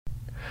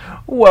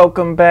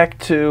Welcome back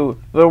to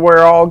the We're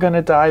All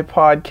Gonna Die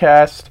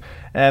podcast,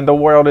 and the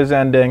world is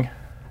ending.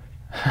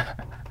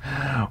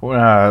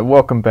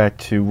 Welcome back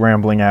to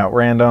Rambling Out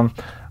Random.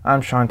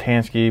 I'm Sean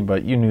Tansky,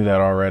 but you knew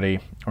that already,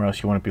 or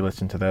else you wouldn't be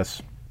listening to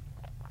this.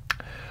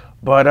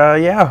 But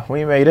yeah,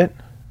 we made it.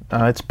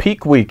 It's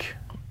peak week.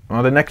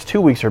 Well, the next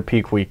 2 weeks are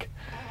peak week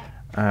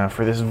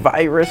for this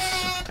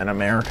virus in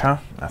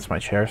America. That's my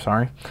chair,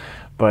 sorry.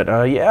 But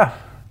yeah,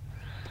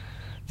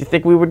 do you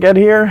think we would get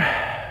here?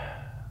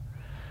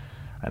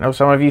 I know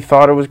some of you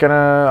thought it was going to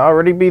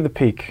already be the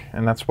peak,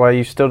 and that's why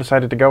you still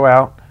decided to go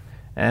out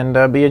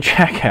and be a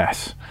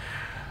jackass.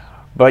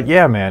 But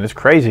yeah, man, it's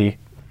crazy.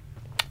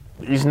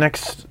 These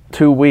next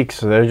 2 weeks,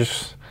 they're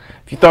just...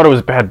 If you thought it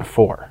was bad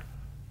before,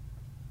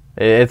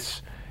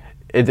 it's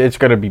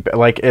going to be...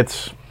 Like,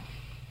 it's...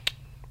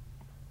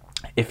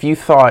 If you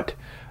thought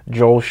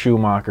Joel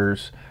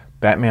Schumacher's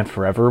Batman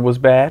Forever was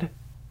bad,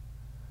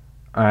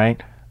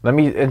 alright, let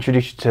me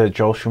introduce you to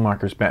Joel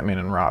Schumacher's Batman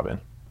and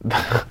Robin.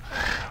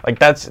 Like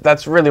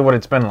that's really what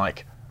it's been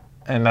like,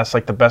 and that's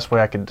like the best way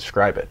I can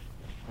describe it.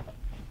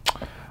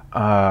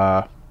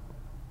 Well,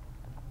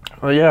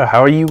 yeah,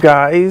 how are you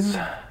guys?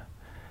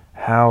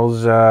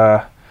 How's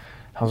all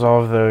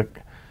of the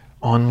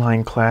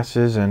online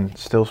classes and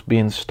still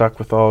being stuck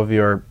with all of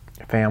your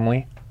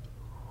family?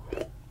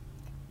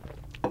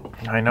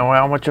 I know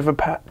how much of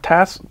a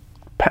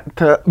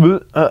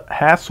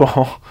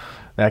hassle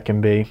that can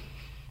be.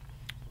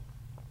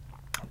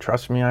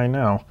 Trust me, I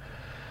know.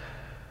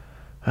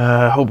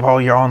 Hope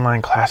all your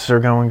online classes are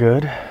going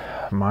good.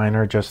 Mine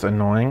are just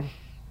annoying.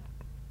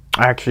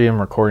 I actually am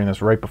recording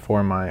this right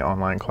before my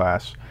online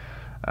class.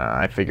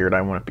 I figured I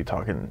wouldn't be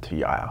talking to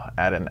y'all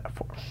at an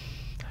F4.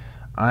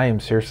 I am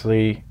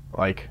seriously,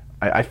 like,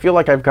 I feel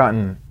like I've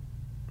gotten,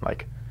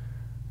 like,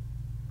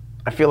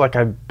 I feel like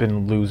I've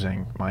been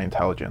losing my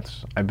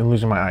intelligence. I've been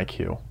losing my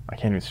IQ. I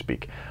can't even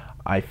speak.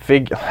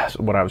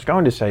 What I was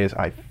going to say is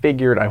I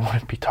figured I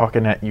wouldn't be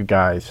talking at you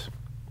guys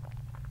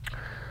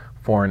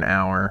for an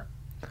hour.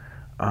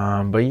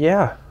 But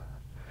yeah,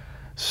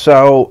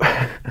 so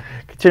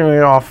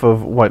continuing off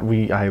of what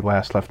I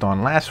last left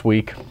on last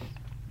week,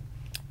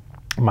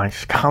 my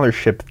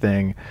scholarship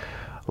thing,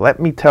 let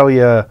me tell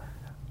you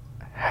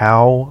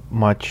how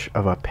much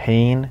of a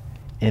pain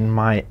in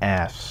my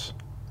ass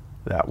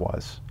that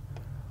was.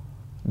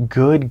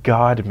 Good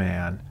God,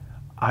 man.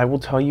 I will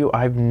tell you,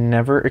 I've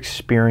never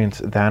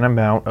experienced that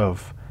amount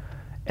of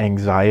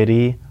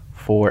anxiety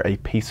for a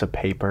piece of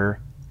paper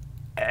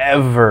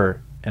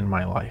ever in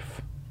my life.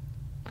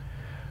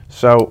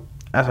 So,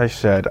 as I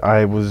said,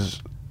 I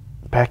was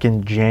back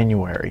in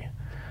January,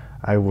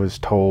 I was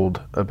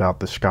told about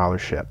the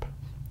scholarship.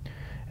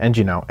 And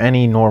you know,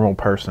 any normal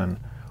person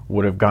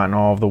would have gotten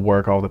all of the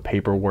work, all the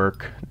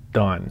paperwork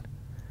done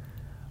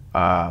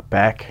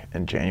back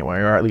in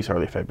January, or at least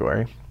early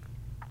February.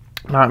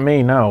 Not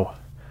me, no.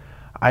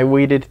 I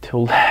waited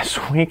till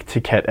last week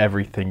to get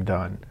everything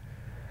done.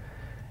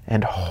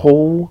 And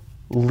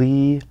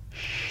holy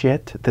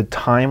shit, the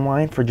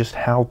timeline for just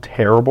how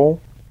terrible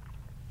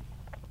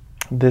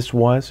this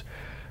was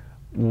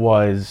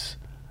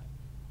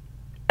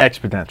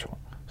exponential.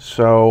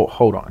 So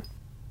hold on.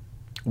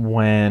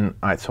 When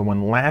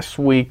last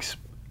week's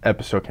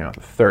episode came out,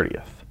 the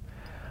 30th,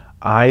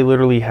 I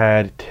literally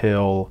had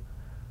till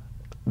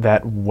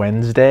that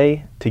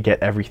Wednesday to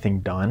get everything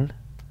done.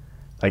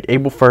 Like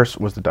April 1st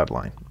was the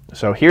deadline.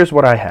 So here's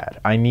what I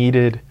had. I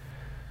needed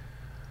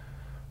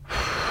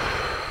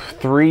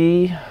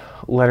 3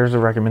 letters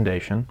of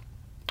recommendation.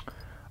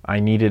 I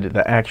needed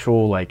the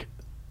actual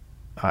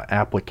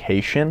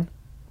application,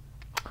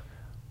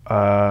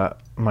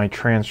 my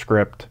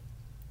transcript,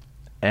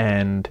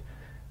 and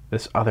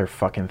this other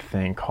fucking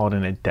thing called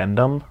an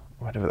addendum.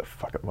 Whatever the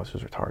fuck it was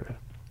retarded.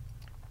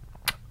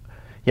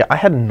 Yeah, I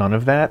had none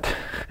of that.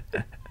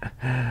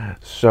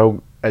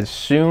 So as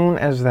soon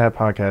as that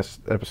podcast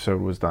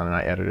episode was done and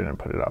I edited and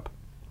put it up,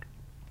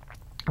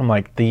 I'm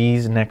like,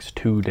 these next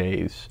 2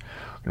 days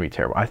are going to be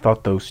terrible. I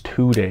thought those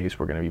 2 days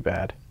were going to be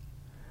bad.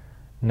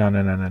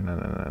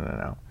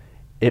 No.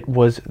 It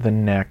was the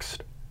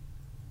next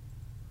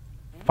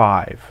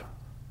 5.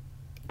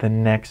 The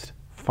next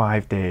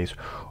 5 days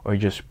are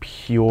just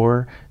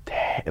pure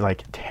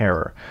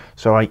terror.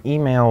 So I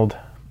emailed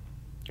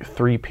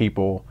 3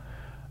 people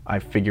I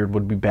figured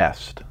would be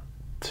best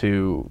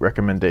to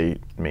recommend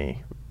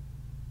me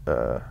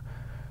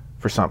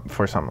for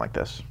something like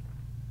this.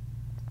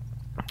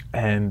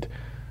 And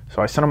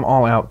so I sent them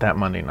all out that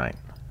Monday night.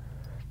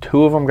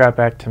 2 of them got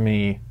back to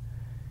me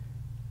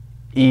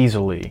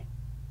easily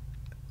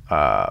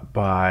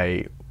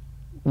by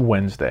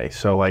Wednesday,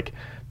 so like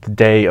the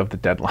day of the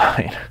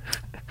deadline.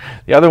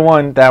 The other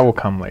one, that will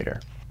come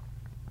later.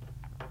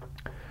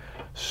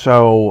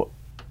 So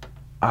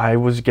I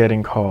was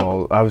getting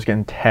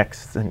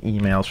texts and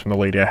emails from the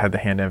lady I had to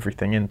hand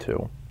everything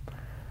into,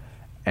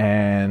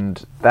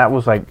 and that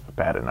was like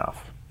bad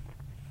enough.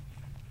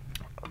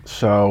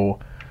 So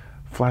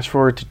flash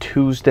forward to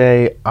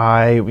Tuesday,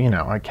 I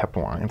kept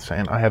lying,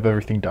 saying I have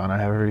everything done.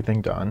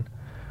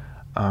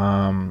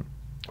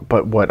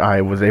 But what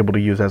I was able to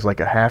use as like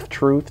a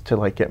half-truth to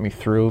like get me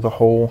through the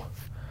whole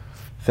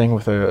thing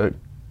with a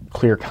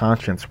clear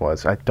conscience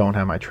was I don't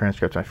have my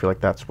transcripts. I feel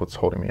like that's what's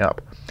holding me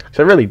up.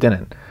 So I really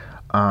didn't.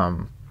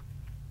 And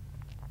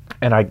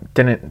I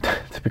didn't,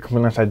 to be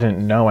completely honest, I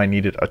didn't know I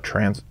needed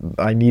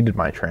I needed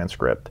my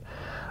transcript.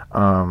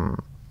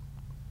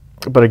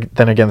 But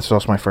then again, this is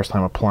also my first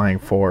time applying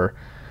for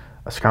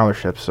a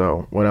scholarship,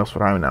 so what else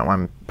would I know?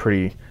 I'm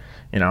pretty,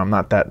 I'm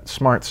not that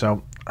smart,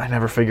 so I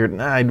never figured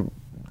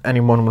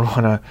anyone would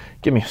want to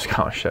give me a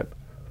scholarship.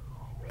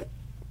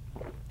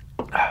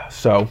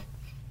 So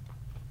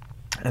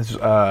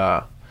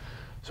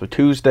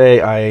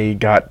Tuesday I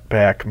got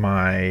back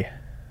my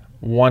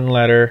one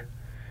letter,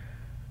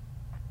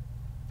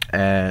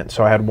 and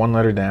so I had one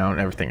letter down,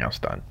 everything else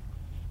done.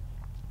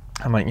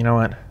 I'm like, you know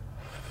what?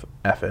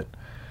 F it.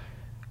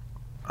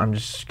 I'm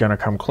just gonna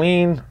come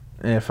clean.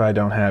 If I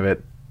don't have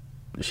it,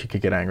 she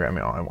could get angry at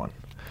me all I want.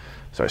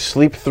 So I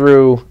sleep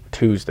through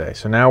Tuesday.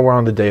 So now we're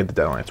on the day of the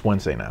deadline. It's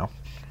Wednesday now.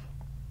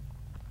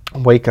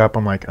 Wake up,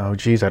 I'm like, oh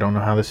geez, I don't know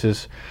how this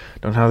is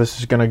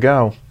gonna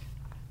go.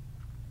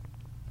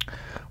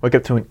 Wake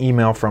up to an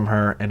email from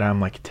her, and I'm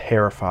like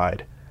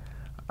terrified.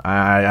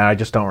 I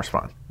just don't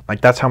respond. Like,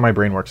 that's how my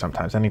brain works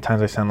sometimes.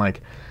 Anytime I send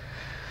like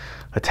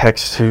a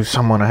text to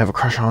someone I have a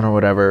crush on or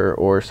whatever,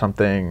 or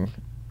something,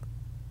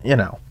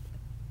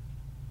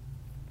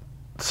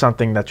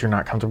 something that you're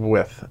not comfortable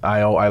with,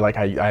 I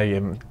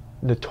am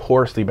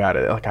notoriously bad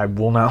at it. Like, I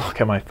will not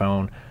look at my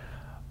phone.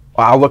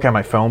 I'll look at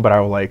my phone, but I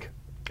will like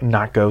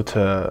not go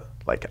to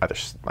like either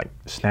like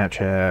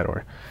Snapchat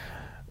or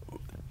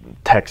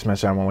text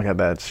message. I won't look at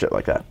that shit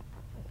like that.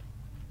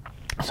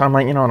 So I'm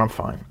like, you know what? I'm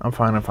fine.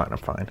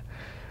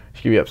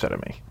 She could be upset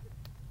at me.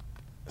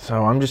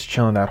 So I'm just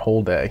chilling that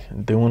whole day,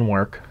 doing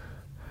work,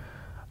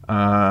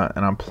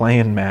 and I'm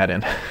playing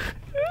Madden.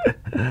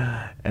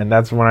 And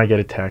that's when I get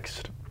a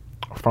text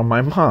from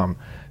my mom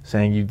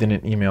saying, you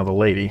didn't email the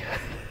lady.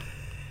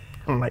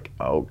 I'm like,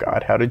 oh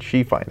God, how did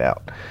she find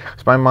out?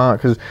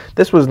 Because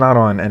this was not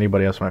on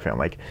anybody else in my family.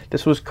 Like,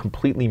 this was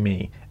completely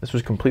me. This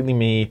was completely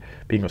me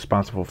being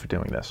responsible for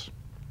doing this,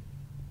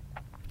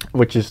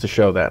 which is to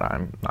show that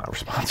I'm not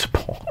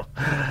responsible.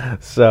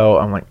 So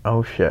I'm like,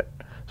 oh shit.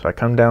 So I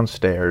come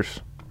downstairs,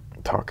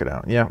 talk it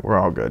out. Yeah, we're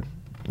all good.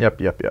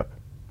 Yep.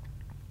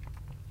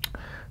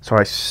 So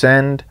I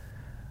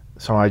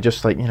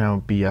just like,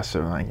 BS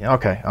it. Like,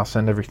 okay, I'll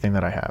send everything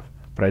that I have.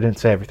 But I didn't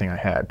say everything I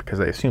had because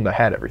I assumed I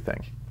had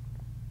everything.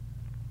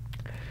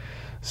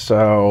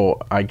 So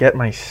I get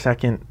my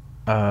second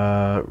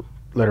letter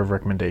of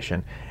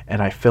recommendation,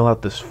 and I fill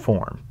out this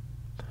form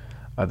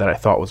that I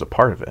thought was a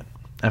part of it.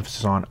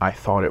 Emphasis on I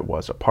thought it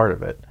was a part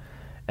of it.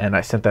 And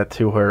I sent that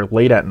to her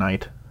late at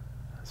night,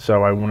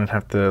 so I wouldn't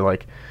have to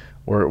like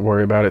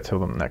worry about it till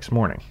the next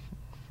morning.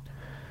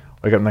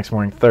 Wake up next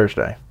morning,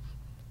 Thursday.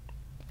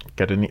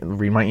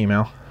 Read my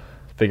email.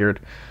 Figured,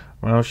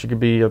 well, she could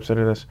be upset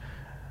at this.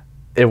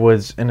 It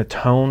was in a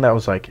tone that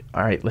was like,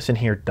 all right, listen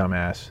here,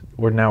 dumbass.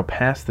 We're now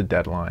past the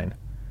deadline.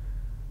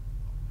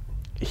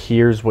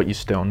 Here's what you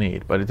still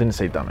need. But it didn't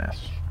say dumbass.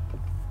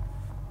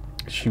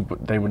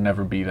 They would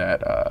never be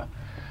that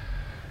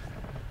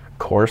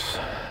coarse,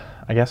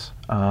 I guess.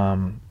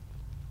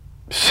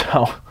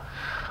 So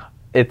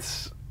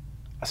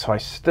I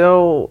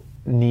still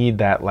need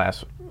that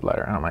last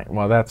letter. And I'm like,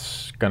 well,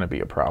 that's going to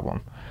be a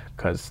problem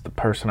because the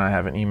person I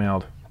haven't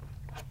emailed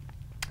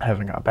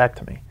hasn't got back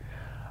to me.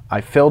 I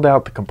filled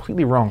out the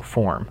completely wrong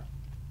form.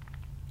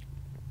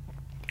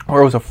 Or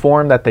it was a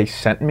form that they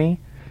sent me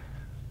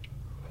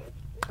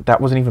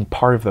that wasn't even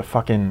part of the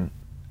fucking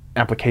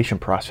application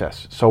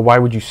process. So why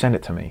would you send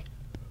it to me?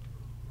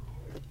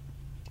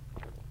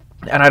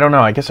 And I don't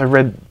know, I guess I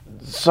read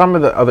some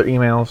of the other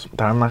emails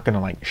that I'm not going to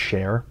like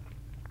share.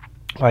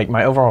 Like,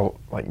 my overall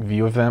like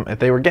view of them,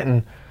 they were getting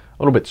a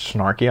little bit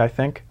snarky, I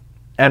think.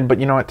 But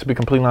you know what, to be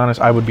completely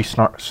honest, I would be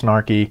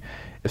snarky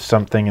if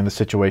something in the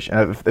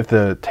situation, if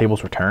the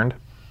tables were turned.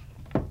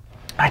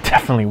 I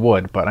definitely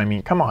would, but I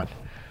mean, come on.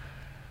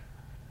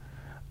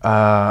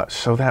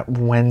 So that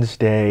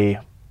Wednesday,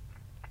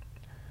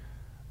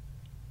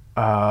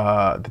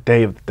 the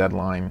day of the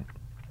deadline,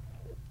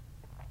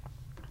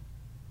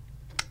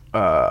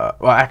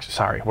 well, actually,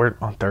 sorry, we're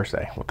on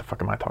Thursday. What the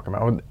fuck am I talking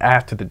about?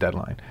 After the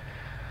deadline,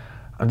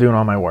 I'm doing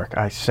all my work.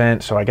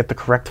 So I get the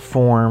correct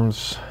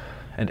forms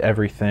and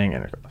everything,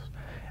 and it goes.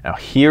 Now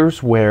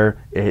here's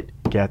where it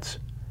gets.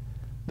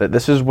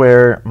 This is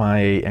where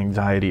my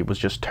anxiety was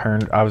just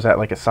turned. I was at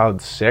like a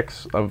solid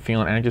 6 of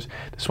feeling anxious.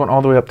 This went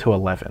all the way up to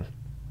 11.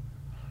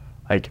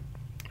 Like,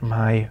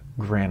 my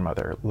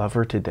grandmother, love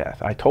her to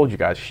death. I told you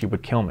guys she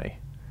would kill me.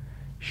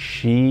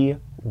 She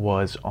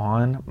was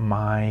on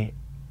my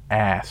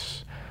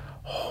ass.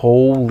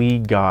 Holy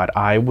God.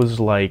 I was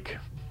like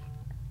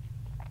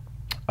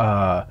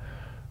Roadrunner,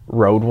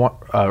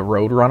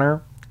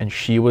 and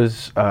she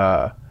was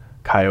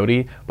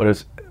Coyote,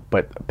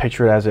 but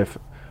picture it as if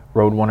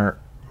Roadrunner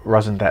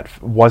wasn't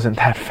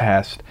that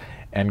fast,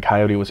 and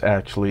Coyote was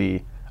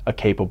actually a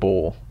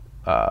capable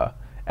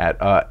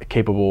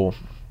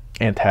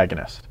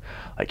antagonist.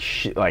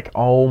 Like,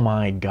 oh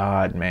my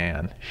God,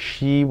 man.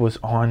 She was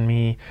on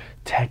me,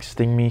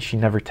 texting me. She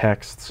never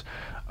texts.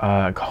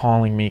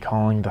 Calling me,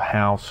 calling the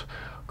house,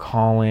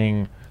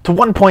 calling. To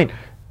one point,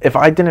 if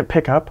I didn't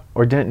pick up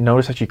or didn't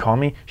notice that she called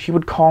me, she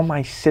would call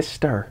my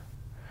sister.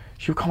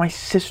 She would call my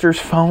sister's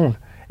phone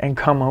and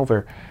come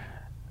over.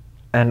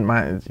 And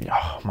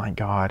oh my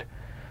God.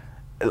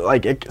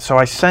 So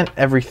I sent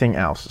everything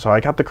else. So I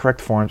got the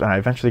correct forms, and I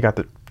eventually got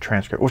the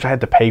transcript, which I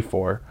had to pay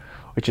for,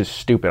 which is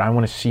stupid. I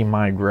want to see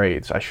my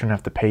grades. I shouldn't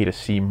have to pay to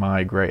see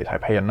my grades. I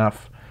pay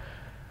enough,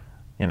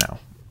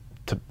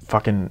 to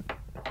fucking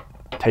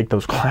take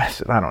those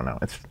classes. I don't know.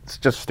 It's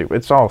just stupid.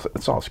 It's all a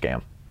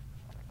scam.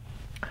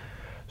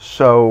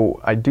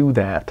 So I do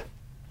that.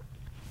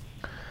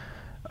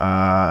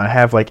 I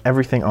have like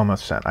everything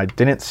almost sent. I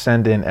didn't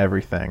send in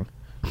everything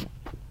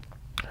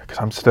because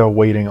I'm still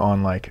waiting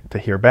on to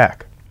hear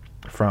back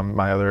from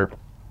my other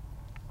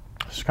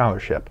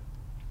scholarship.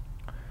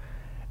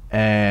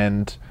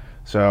 And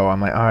so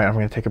I'm like, all right, I'm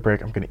going to take a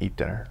break. I'm going to eat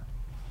dinner.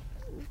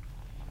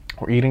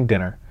 We're eating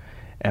dinner,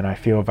 and I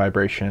feel a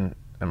vibration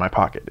in my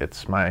pocket.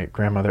 It's my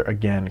grandmother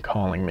again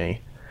calling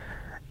me.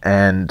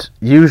 And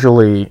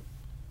usually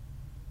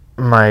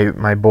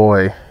my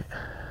boy,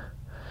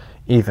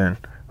 Ethan,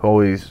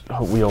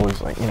 we always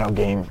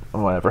game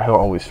and whatever, he'll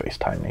always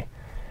FaceTime me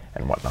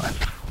and whatnot.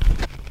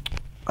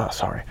 Oh,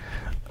 sorry.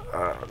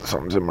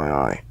 Something's in my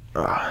eye.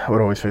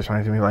 Would always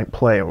FaceTime me,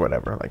 play or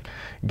whatever,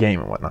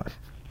 game and whatnot.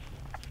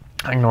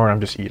 I ignore it, I'm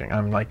just eating.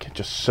 I'm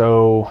just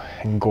so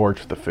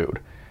engorged with the food.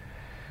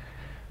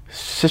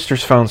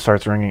 Sister's phone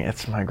starts ringing.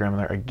 It's my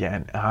grandmother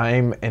again.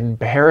 I'm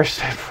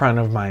embarrassed in front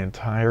of my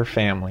entire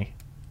family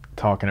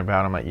talking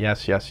about it. I'm like,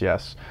 yes,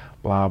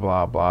 blah,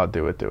 blah, blah,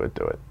 do it.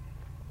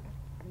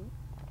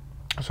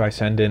 So I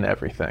send in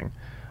everything.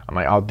 I'm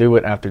like, I'll do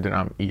it after dinner.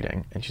 I'm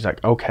eating. And she's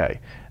like, okay,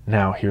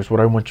 now here's what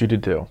I want you to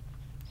do.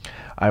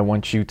 I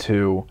want you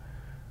to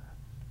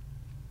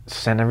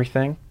send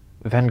everything,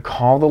 then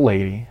call the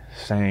lady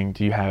saying,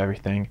 do you have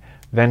everything?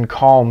 Then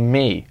call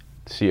me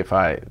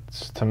to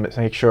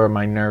make sure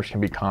my nerves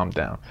can be calmed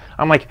down.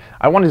 I'm like,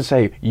 I wanted to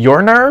say,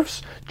 your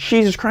nerves?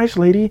 Jesus Christ,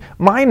 lady,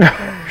 my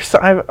nerves.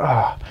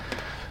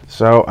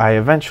 So I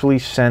eventually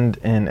send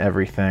in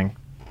everything.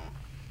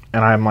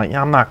 And I'm like,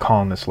 yeah, I'm not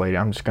calling this lady.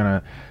 I'm just going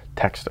to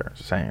text her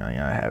saying,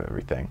 I have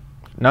everything.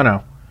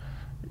 No.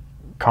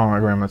 Calling my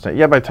grandma and say,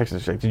 yeah, but I texted her.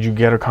 She's like, did you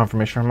get a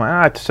confirmation? I'm like,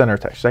 I had to send her a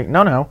text. She's like,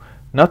 no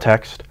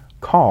text,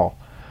 call.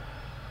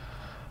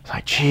 It's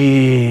like,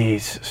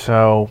 jeez.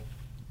 So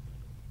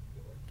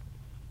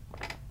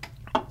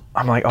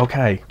I'm like,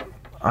 okay,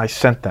 I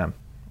sent them.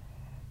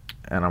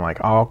 And I'm like,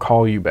 I'll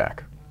call you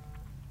back.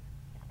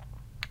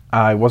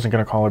 I wasn't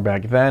going to call her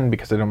back then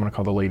because I didn't want to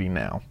call the lady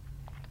now.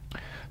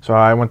 So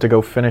I went to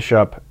go finish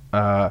up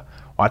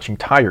watching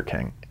Tiger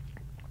King.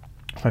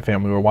 My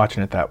family were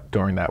watching it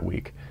during that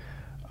week.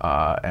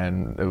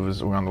 And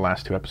we're on the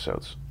last 2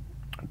 episodes.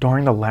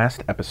 During the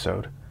last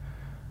episode,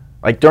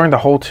 during the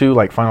whole 2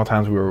 final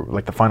times we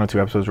were the final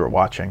 2 episodes we were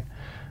watching,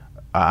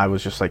 I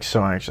was just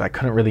so anxious. I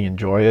couldn't really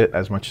enjoy it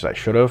as much as I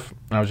should have.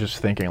 And I was just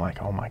thinking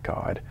oh my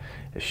God,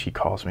 if she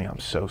calls me, I'm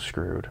so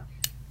screwed.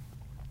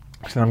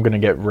 So I'm gonna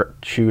get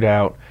chewed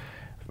out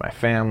with my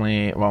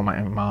family,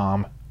 my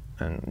mom,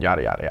 and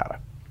yada yada yada.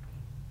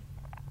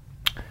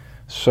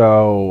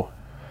 So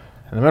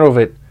in the middle of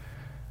it,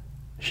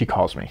 she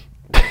calls me.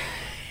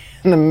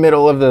 In the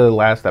middle of the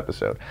last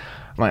episode.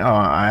 I'm like, oh,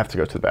 I have to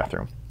go to the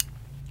bathroom.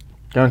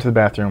 Go into the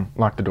bathroom,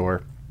 lock the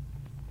door,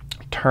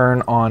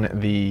 turn on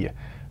the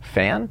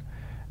fan,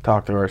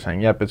 talk to her saying,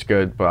 yep, it's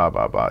good, blah,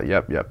 blah, blah,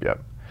 yep.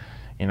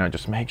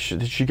 Just make sure,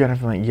 did she get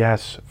everything?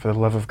 Yes, for the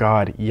love of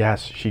God,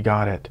 yes, she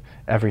got it.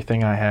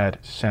 Everything I had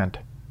sent.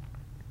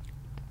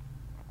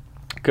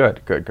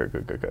 Good.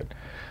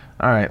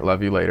 All right,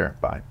 love you later,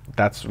 bye.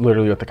 That's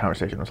literally what the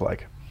conversation was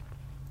like.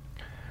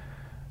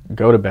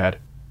 Go to bed.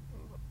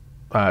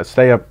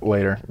 Stay up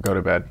later, go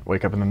to bed,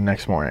 wake up in the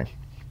next morning,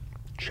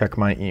 check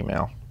my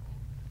email.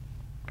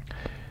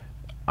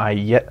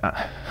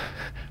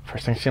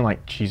 First thing seemed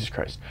like, Jesus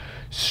Christ,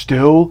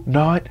 still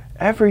not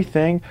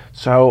everything.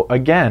 So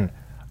again,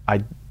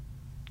 I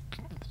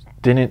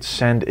didn't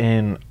send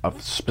in a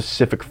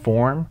specific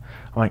form.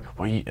 I'm like,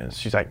 well,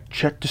 she's like,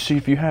 check to see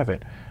if you have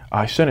it.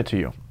 I sent it to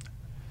you.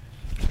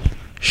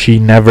 She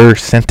never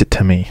sent it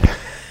to me.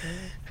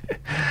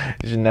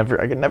 I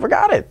never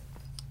got it.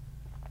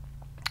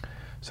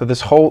 So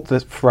this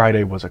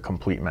Friday was a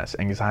complete mess.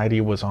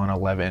 Anxiety was on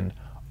 11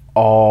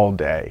 all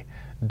day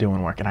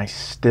doing work. And I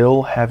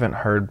still haven't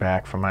heard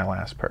back from my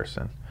last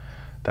person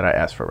that I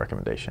asked for a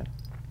recommendation.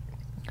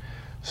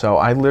 So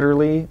I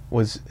literally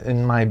was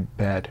in my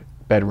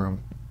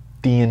bedroom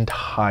the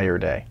entire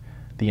day,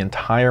 the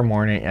entire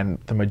morning, and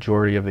the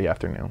majority of the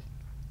afternoon.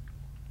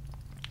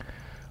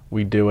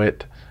 We do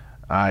it.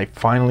 I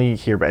finally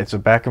hear back. It's a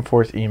back and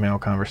forth email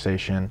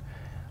conversation.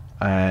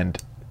 And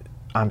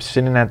I'm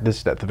sitting at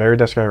the very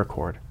desk I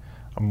record.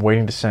 I'm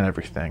waiting to send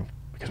everything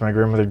because my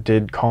grandmother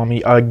did call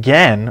me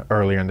again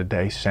earlier in the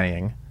day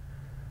saying,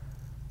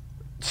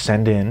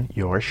 send in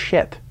your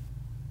shit.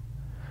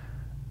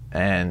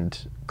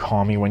 and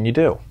call me when you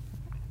do.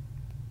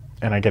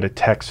 And I get a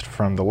text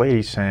from the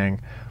lady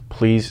saying,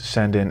 please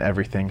send in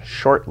everything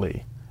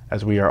shortly,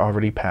 as we are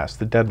already past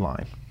the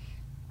deadline.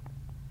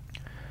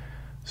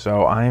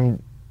 So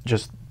I'm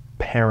just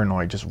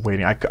paranoid, just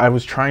waiting. I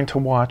was trying to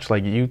watch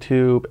like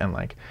YouTube and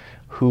like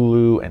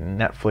Hulu and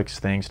Netflix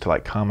things to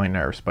like calm my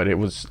nerves, but I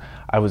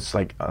was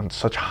like on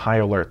such high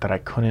alert that I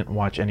couldn't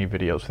watch any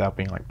videos without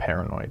being like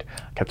paranoid.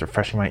 I kept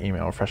refreshing my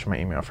email.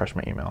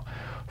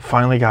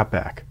 Finally got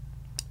back.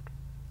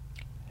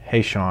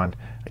 Hey Sean,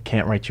 I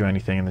can't write you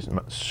anything in this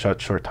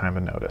short time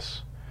of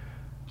notice.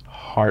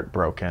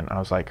 Heartbroken. I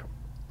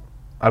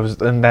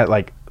was in that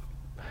like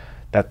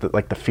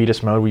the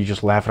fetus mode where you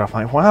just laugh it off,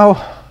 like,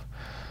 well,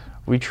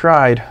 we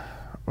tried.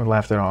 We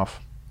laughed it off.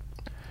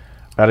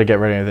 About to get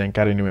ready, I think.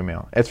 Got a new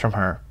email. It's from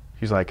her.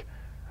 She's like,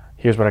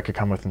 here's what I could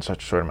come with in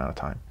such a short amount of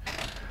time.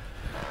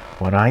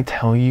 When I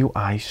tell you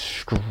I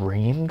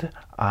screamed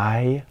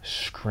as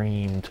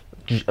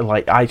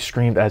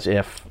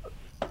if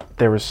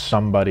there was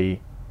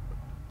somebody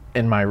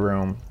in my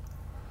room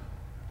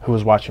who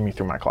was watching me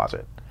through my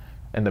closet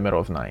in the middle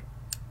of the night.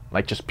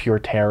 Like, just pure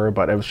terror,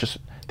 but it was just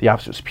the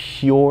opposite. It was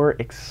pure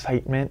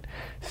excitement.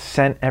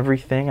 Sent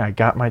everything. I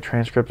got my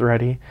transcript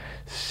ready.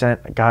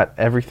 Got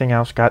everything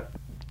else. Got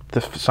the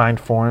signed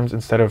forms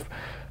instead of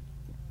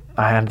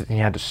you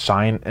had to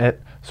sign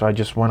it. So I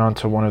just went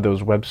onto one of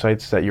those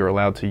websites that you're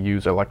allowed to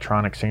use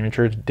electronic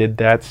signatures. Did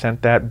that.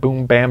 Sent that.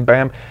 Boom, bam,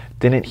 bam.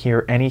 Didn't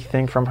hear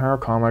anything from her.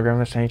 Called my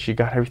grandmother saying she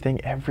got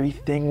everything.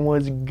 Everything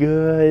was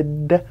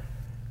good.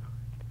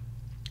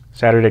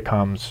 Saturday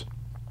comes.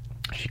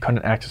 She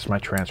couldn't access my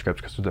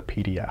transcripts because it was a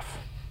PDF.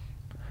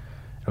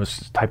 It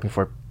was typing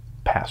for a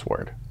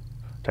password,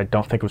 which I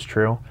don't think was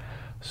true.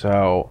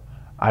 So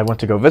I went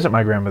to go visit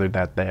my grandmother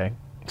that day,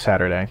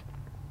 Saturday.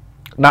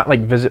 Not like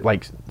visit,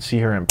 like see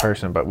her in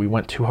person, but we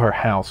went to her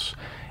house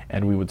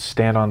and we would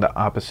stand on the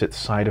opposite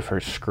side of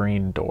her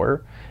screen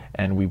door,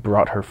 and we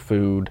brought her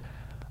food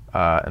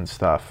and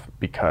stuff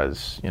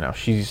because, you know,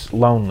 she's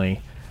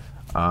lonely.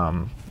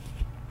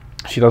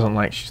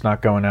 She's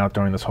not going out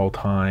during this whole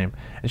time.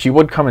 And she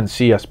would come and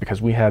see us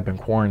because we had been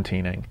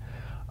quarantining.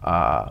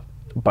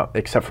 But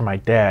except for my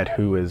dad,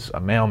 who is a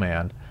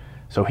mailman,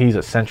 so he's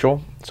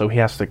essential. So he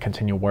has to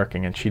continue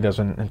working, and she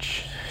doesn't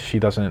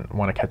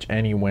want to catch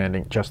any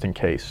wind just in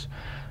case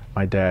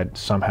my dad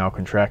somehow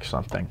contracts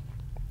something.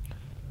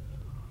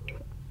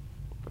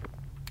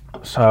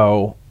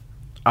 So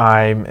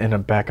I'm in a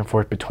back and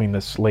forth between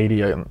this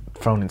lady and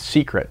phone in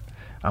secret.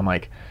 I'm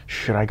like,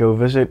 should I go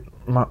visit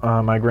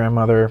my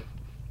grandmother?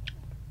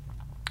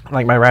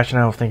 Like, my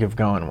rationale of thinking of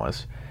going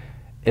was,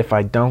 if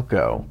I don't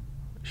go,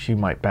 she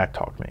might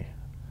backtalk me.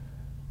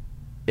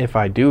 If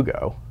I do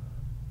go,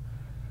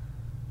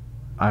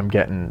 I'm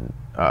getting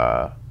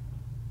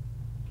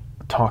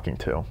talking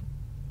to.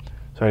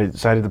 So I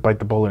decided to bite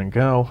the bullet and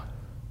go.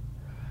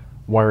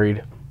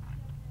 Worried.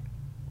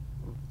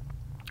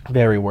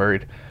 Very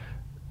worried.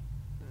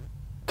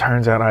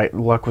 Turns out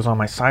luck was on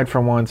my side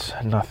for once.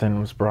 Nothing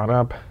was brought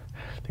up.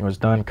 Thing was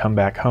done. Come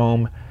back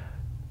home.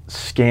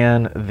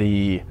 Scan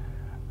the...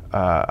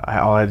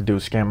 all I had to do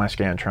was scan my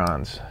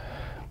Scantrons.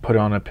 Put it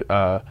on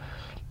a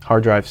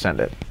hard drive, send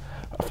it.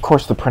 Of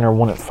course, the printer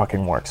wouldn't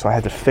fucking work, so I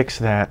had to fix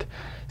that,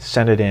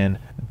 send it in,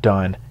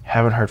 done.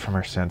 Haven't heard from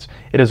her since.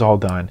 It is all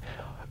done.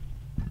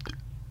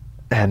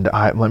 And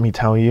let me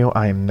tell you,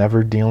 I am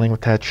never dealing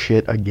with that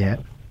shit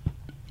again.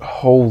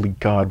 Holy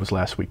God, was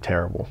last week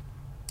terrible.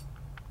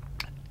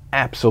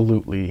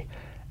 Absolutely,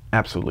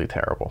 absolutely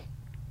terrible.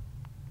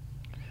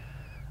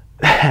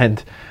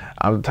 And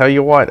I'll tell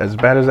you what, as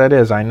bad as that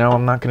is, I know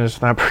I'm not going to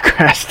stop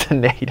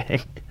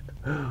procrastinating.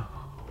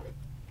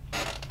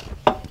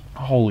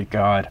 Holy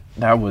God,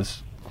 that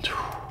was...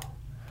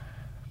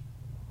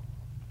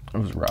 It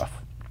was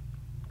rough.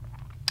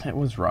 It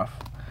was rough.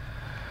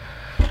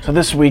 So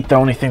this week, the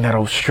only thing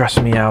that'll stress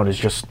me out is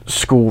just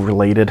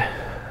school-related.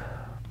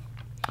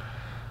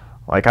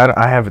 Like,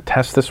 I have a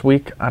test this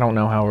week. I don't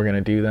know how we're going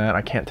to do that.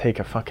 I can't take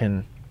a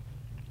fucking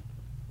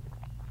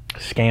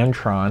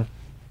Scantron.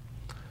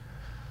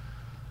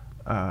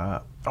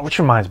 Which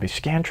reminds me,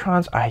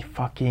 Scantrons I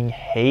fucking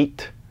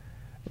hate.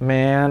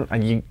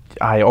 Man,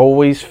 I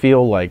always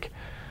feel like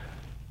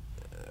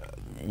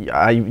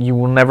you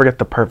will never get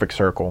the perfect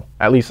circle.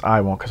 At least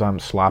I won't, because I'm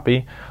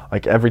sloppy.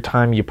 Like, every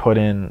time you fill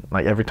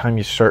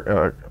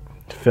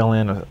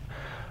in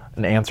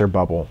an answer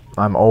bubble,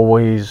 I'm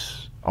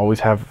always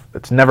have,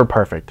 it's never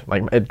perfect.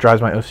 Like, it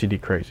drives my OCD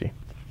crazy.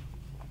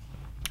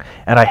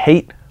 And I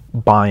hate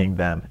buying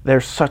them.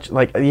 They're such,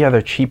 like, yeah,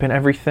 they're cheap and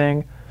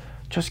everything.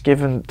 Just give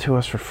them to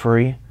us for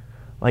free.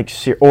 Like,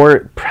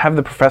 or have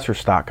the professor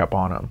stock up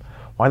on them.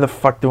 Why the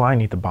fuck do I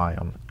need to buy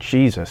them?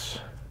 Jesus.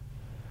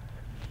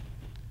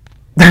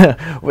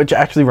 Which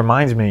actually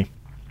reminds me,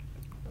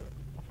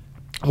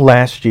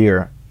 last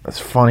year, this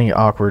funny,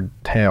 awkward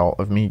tale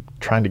of me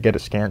trying to get a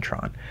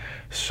Scantron.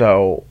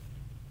 So,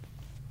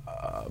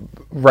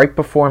 right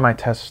before my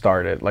test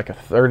started, like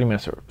 30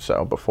 minutes or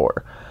so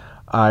before,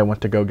 I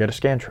went to go get a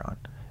Scantron.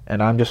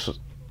 And I'm just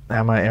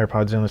have my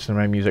AirPods in, listening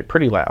to my music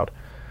pretty loud.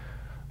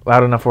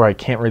 loud enough where I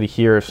can't really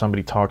hear if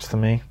somebody talks to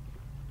me.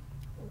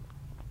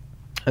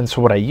 And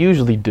so what I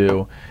usually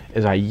do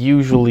is I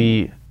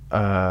usually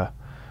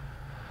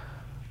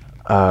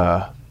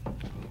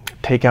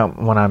take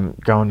out when I'm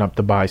going up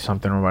to buy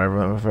something or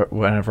whatever,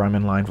 whenever I'm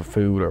in line for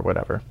food or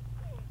whatever.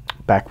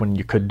 Back when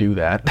you could do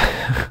that,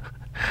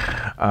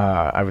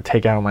 I would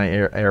take out my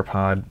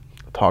AirPod,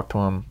 talk to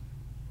him.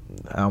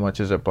 How much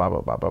is it? Blah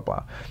blah blah blah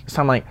blah. This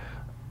time, like,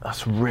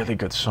 that's a really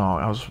good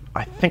song.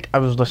 I think I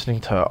was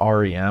listening to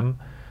REM,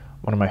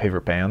 one of my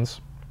favorite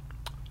bands,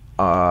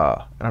 and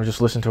I was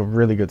just listening to a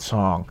really good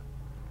song.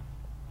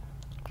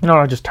 You know,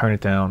 I just turn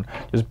it down,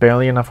 just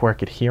barely enough where I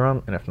could hear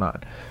them, and if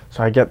not,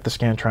 so I get the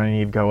Scantron I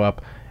need go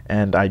up,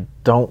 and I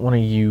don't want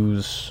to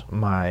use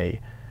my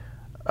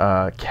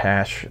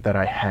cash that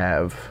I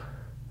have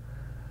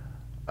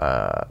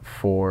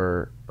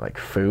for like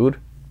food.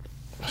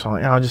 So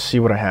I'll just see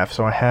what I have.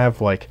 So I have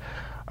like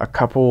a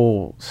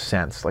couple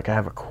cents, like I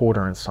have a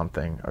quarter and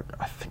something.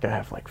 I think I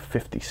have like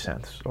 50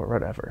 cents or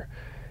whatever,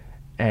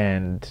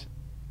 and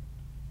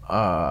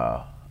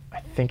I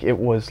think it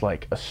was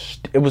like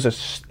it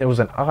was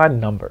an odd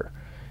number,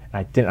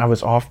 and I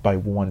was off by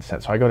 1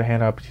 cent. So I go to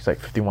hand up. She's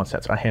like 51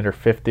 cents. I hand her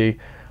 50.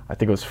 I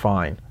think it was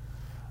fine.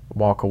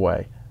 Walk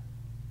away.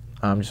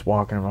 I'm just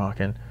walking and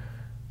walking.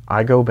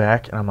 I go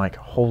back and I'm like,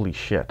 holy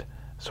shit.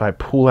 So I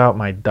pull out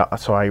my,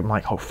 so I'm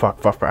like, oh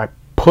fuck. I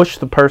push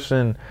the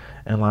person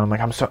in line. I'm like,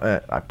 I'm sorry.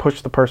 I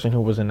pushed the person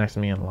who was next to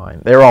me in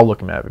line. They're all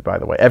looking at me, by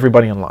the way.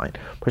 Everybody in line.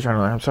 Push her in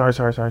line. I'm sorry.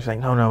 She's like,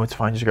 no, it's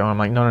fine. Just go. I'm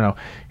like, no.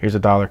 Here's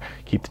 $1.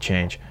 Keep the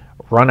change.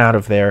 Run out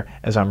of there.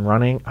 As I'm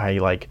running, I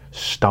like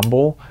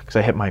stumble because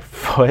I hit my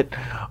foot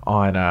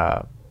on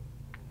the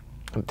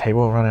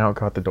table. Run out,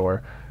 go out the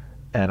door,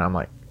 and I'm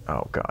like,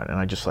 oh god. And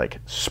I just like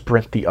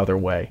sprint the other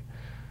way.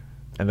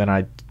 And then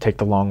I take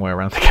the long way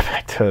around to get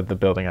back to the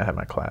building I had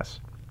my class.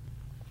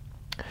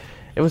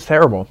 It was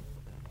terrible.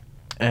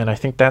 And I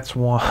think that's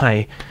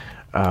why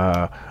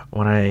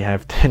when I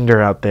have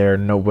Tinder out there,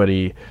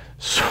 nobody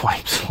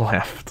swipes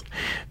left.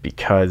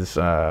 Because,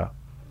 you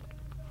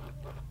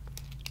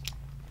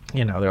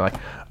know, they're like,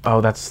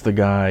 oh, that's the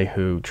guy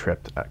who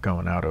tripped at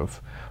going out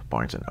of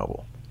Barnes &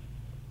 Noble.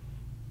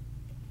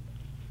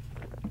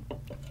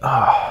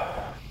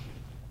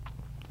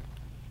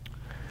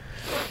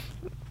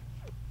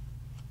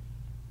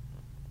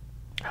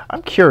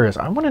 I'm curious.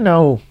 I want to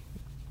know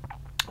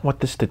what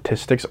the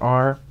statistics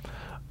are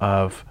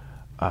of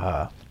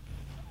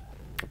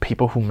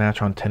people who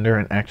match on Tinder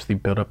and actually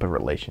build up a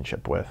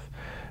relationship with,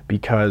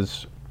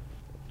 because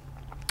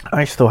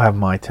I still have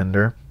my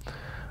Tinder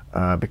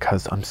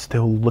because I'm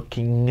still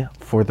looking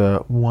for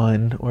the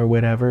one or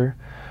whatever,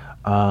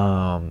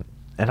 and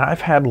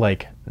I've had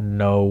like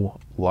no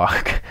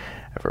luck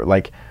ever.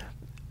 Like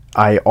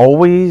I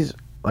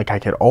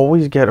could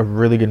always get a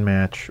really good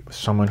match with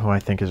someone who I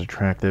think is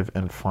attractive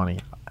and funny.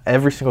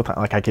 Every single time.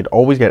 Like, I could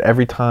always get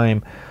every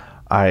time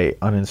I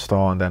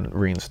uninstall and then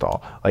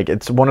reinstall. Like,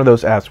 it's one of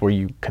those apps where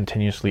you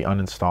continuously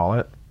uninstall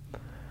it.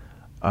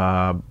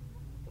 And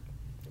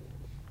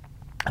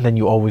then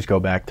you always go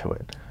back to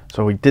it.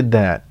 So we did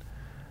that.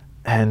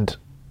 And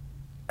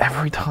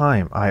every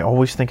time, I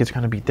always think it's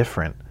going to be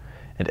different.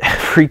 And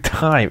every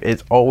time,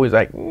 it's always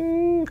like,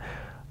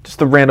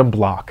 just a random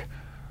block.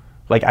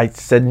 Like, I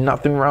said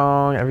nothing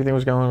wrong, everything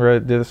was going right,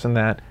 this and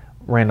that,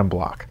 random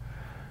block.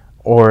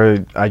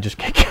 Or I just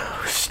get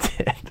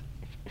ghosted.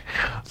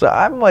 So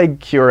I'm like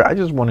curious, I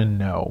just want to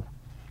know.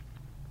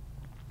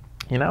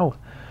 You know?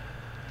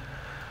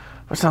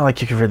 It's not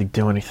like you can really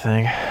do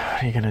anything.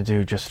 What are you going to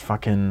do? Just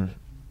fucking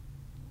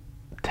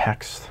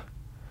text?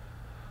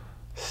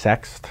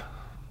 Sext?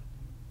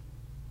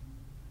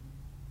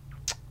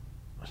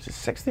 Is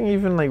sexting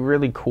even like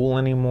really cool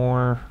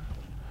anymore?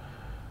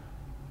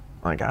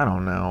 Like, I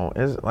don't know.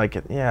 Is it like,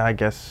 yeah, I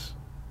guess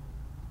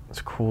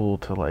it's cool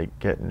to like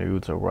get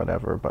nudes or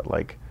whatever, but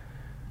like,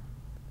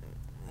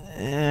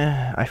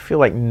 I feel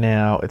like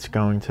now it's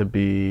going to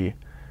be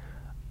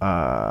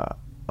a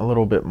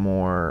little bit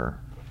more,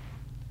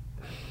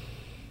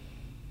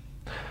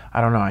 I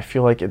don't know, I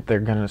feel like they're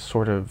going to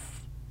sort of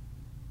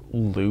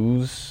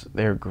lose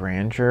their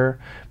grandeur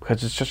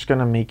because it's just going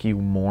to make you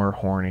more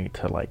horny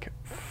to like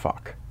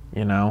fuck,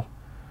 you know?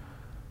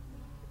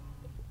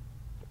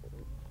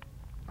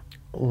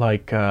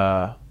 Like,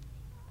 I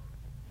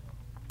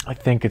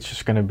think it's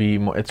just going to be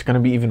more, it's going to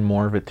be even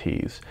more of a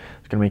tease.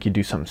 It's going to make you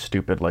do something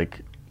stupid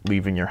like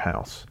leaving your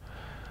house.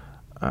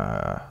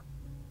 So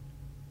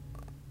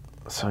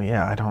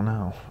yeah, I don't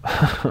know.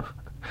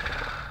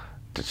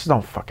 Just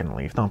don't fucking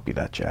leave. Don't be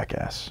that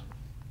jackass.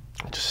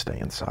 Just stay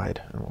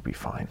inside and we'll be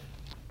fine.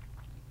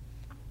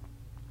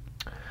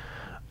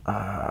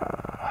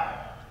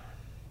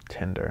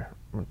 Tinder.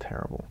 I'm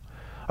terrible.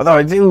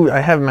 Although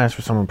I have matched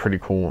with someone pretty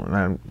cool and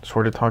I'm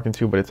sort of talking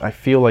to, but I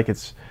feel like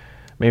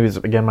maybe it's,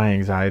 again, my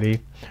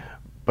anxiety,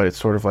 but it's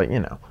sort of like, you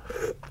know,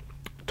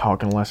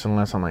 talking less and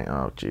less. I'm like,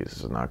 oh, geez,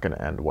 this is not going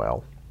to end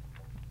well.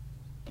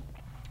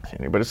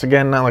 But it's,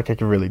 again, not like I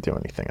can really do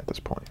anything at this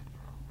point.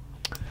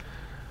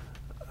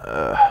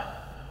 Oh,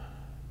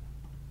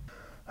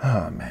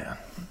 man.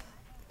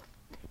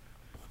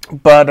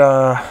 But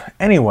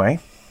anyway,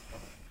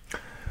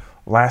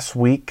 last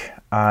week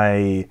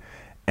I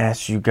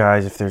asked you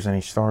guys if there's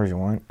any stories you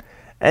want,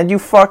 and you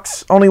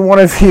fucks, only one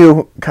of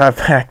you got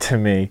back to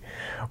me,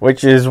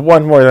 which is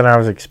one more than I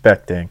was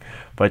expecting.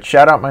 But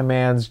shout out my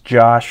man's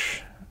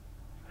Josh.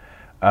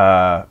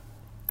 I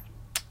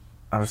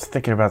was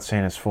thinking about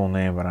saying his full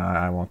name, but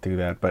I won't do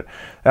that. But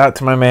out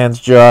to my man's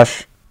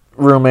Josh,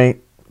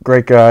 roommate,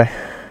 great guy,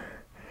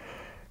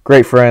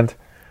 great friend.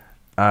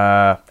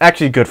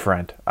 Actually, good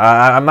friend.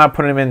 I'm not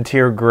putting him in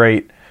tier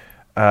great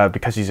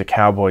because he's a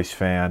Cowboys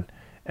fan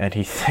and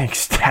he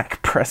thinks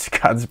Dak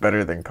Prescott's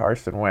better than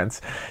Carson Wentz.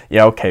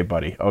 Yeah, okay,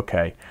 buddy,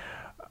 okay.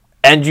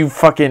 And you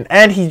fucking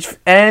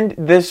and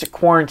this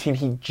quarantine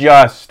he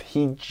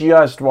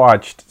just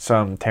watched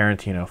some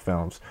Tarantino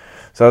films.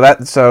 So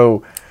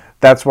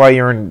that's why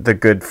you're in the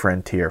good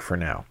friend tier for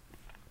now.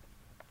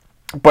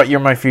 But you're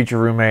my future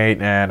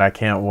roommate, and I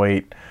can't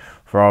wait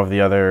for all of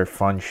the other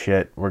fun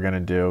shit we're going to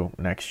do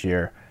next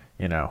year,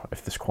 you know,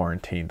 if this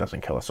quarantine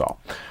doesn't kill us all.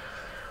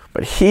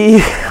 But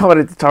he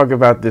wanted to talk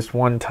about this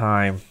one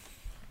time.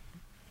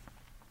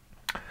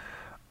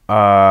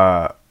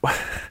 One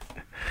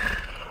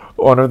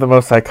of the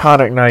most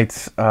iconic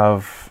nights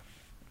of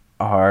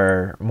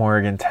our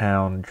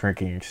Morgantown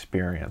drinking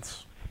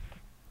experience.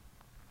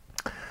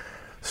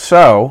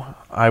 So,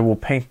 I will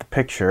paint the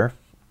picture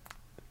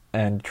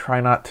and try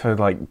not to,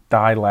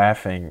 die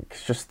laughing.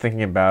 'Cause just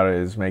thinking about it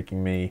is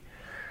making me...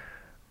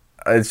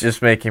 It's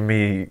just making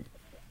me...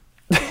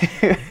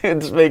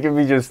 it's making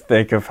me just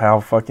think of how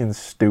fucking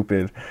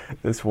stupid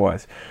this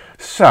was.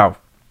 So,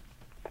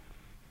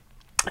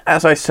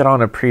 as I said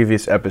on a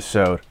previous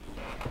episode,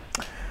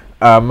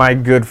 my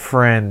good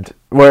friend...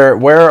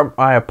 Where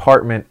my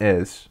apartment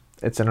is,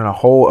 it's in a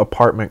whole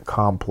apartment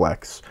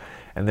complex.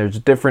 And there's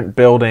different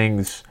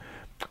buildings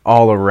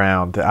all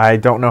around. I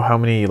don't know how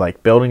many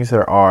buildings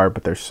there are,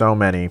 but there's so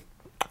many,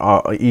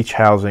 each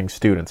housing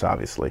students,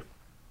 obviously.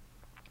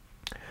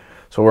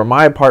 So where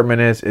my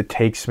apartment is, it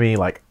takes me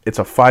it's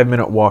a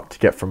 5-minute walk to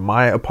get from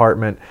my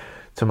apartment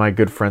to my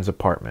good friend's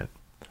apartment,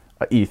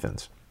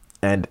 Ethan's.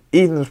 And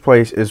Ethan's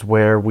place is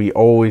where we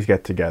always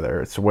get together.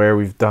 It's where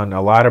we've done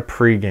a lot of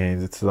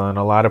pre-games. It's done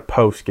a lot of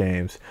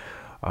post-games.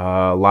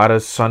 A lot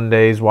of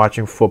Sundays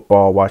watching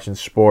football, watching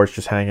sports,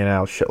 just hanging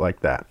out, shit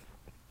like that.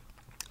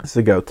 It's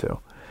the go-to.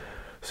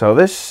 So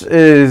this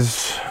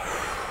is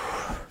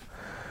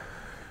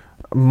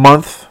a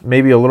month,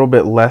 maybe a little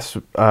bit less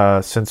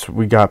since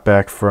we got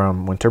back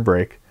from winter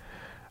break.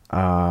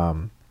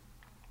 We're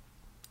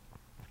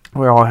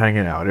all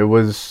hanging out. It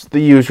was the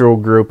usual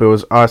group. It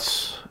was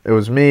us. It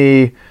was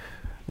me,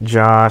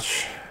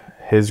 Josh,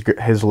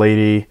 his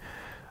lady,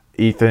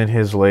 Ethan,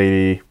 his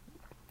lady,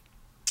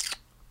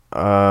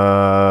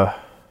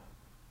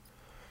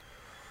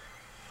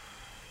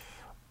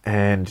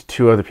 and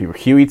two other people,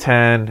 Huey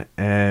 10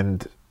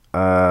 and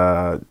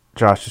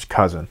Josh's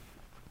cousin,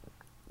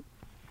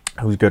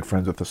 who's good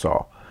friends with us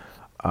all.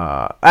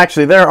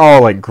 Actually, they're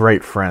all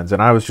great friends,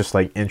 and I was just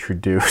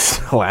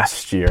introduced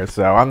last year,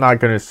 so I'm not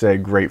going to say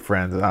great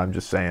friends. I'm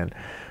just saying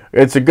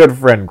it's a good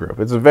friend group.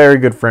 It's a very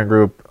good friend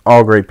group.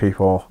 All great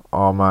people.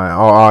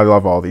 I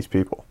love all these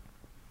people.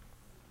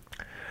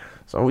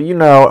 So you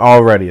know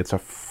already, it's a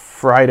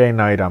Friday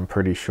night. I'm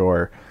pretty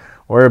sure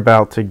we're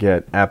about to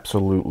get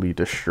absolutely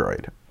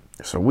destroyed.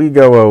 So we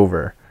go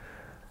over,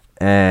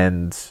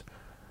 and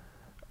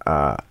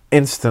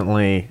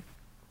instantly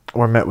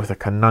we're met with a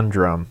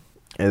conundrum,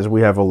 as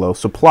we have a low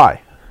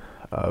supply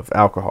of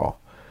alcohol.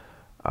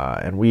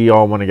 And we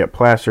all want to get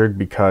plastered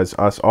because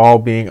us all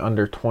being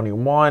under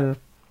 21,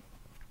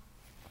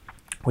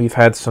 we've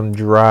had some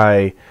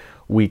dry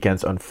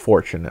weekends,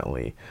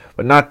 unfortunately.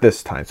 But not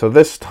this time. So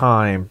this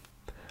time,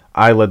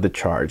 I led the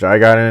charge. I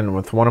got in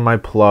with one of my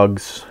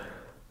plugs.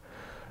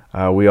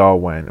 We all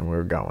went, and we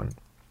were going.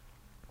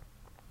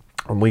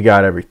 And we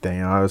got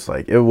everything. I was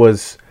it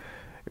was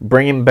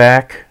bringing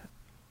back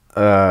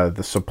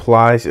the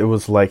supplies. It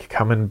was like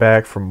coming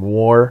back from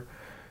war.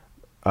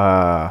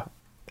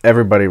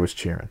 Everybody was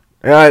cheering.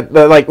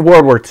 Like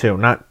World War II,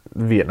 not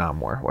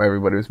Vietnam War, where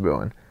everybody was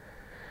booing.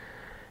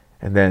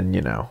 And then,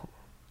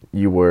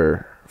 you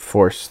were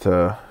forced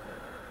to...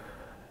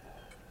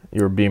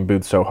 You were being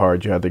booed so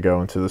hard you had to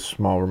go into the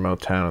small remote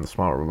town, and the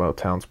small remote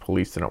town's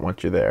police didn't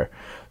want you there.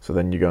 So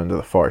then you go into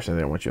the forest, and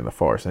they didn't want you in the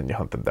forest, and you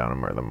hunt them down and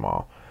murder them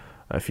all.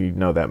 If you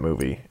know that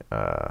movie,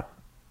 then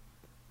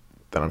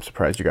I'm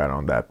surprised you got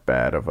on that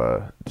bad of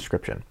a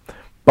description.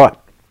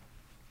 But,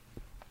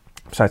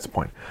 besides the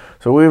point.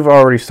 So we've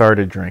already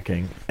started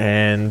drinking,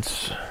 and,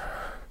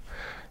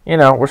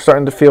 we're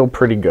starting to feel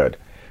pretty good.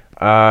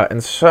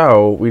 And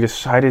so we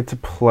decided to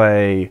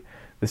play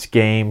this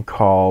game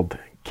called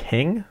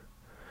King.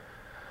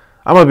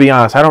 I'm going to be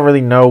honest, I don't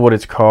really know what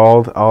it's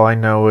called. All I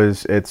know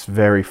is it's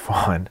very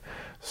fun.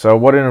 So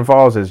what it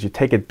involves is you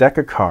take a deck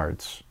of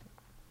cards,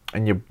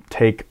 and you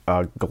take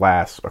a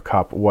glass, a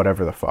cup,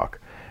 whatever the fuck,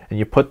 and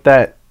you put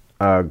that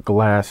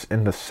glass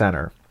in the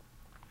center,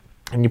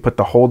 and you put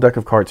the whole deck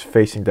of cards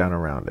facing down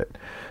around it.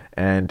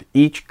 And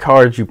each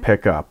card you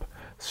pick up,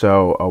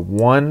 so a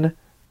 1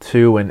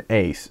 to an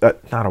ace.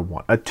 Not a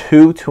 1. A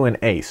 2 to an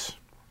ace.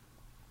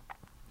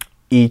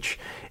 Each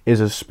is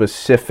a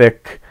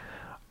specific...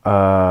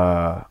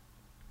 it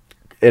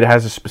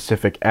has a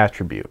specific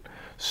attribute.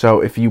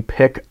 So if you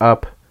pick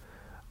up...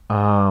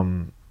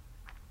 I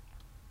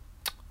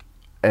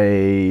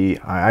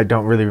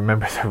don't really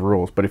remember the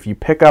rules, but if you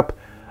pick up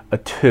a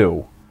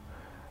 2...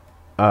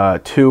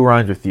 2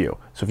 rhymes with you.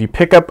 So if you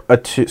pick up a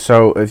 2...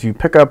 So if you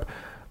pick up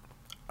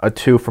a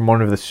 2 from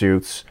one of the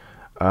suits...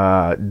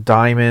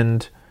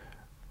 diamond,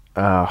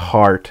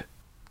 heart,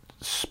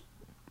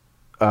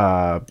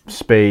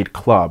 spade,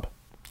 club.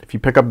 If you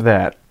pick up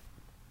that,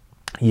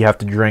 you have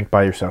to drink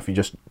by yourself. You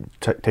just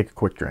take a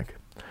quick drink.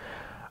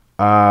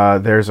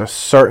 There's a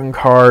certain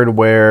card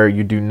where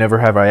you do never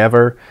have I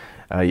ever.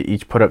 You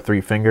each put up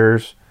 3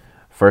 fingers.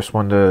 First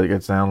one to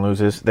gets down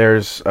loses.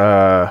 There's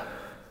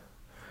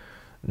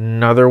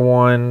another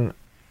one.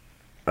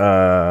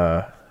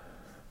 3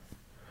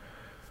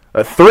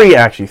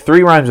 actually.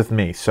 3 rhymes with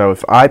me. So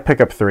if I pick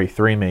up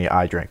 3 me,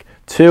 I drink.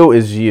 2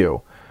 is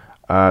you.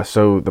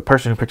 So the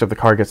person who picks up the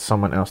card gets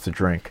someone else to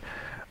drink.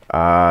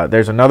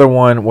 There's another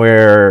one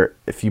where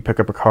if you pick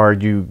up a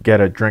card, you get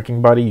a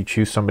drinking buddy. You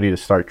choose somebody to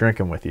start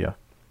drinking with you.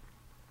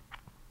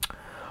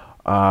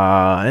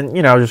 And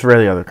you know, just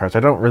really other cards.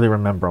 I don't really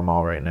remember them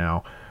all right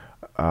now.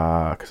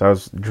 Because I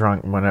was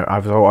drunk when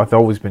I've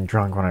always been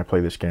drunk when I play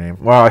this game.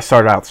 Well, I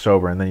started out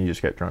sober and then you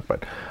just get drunk.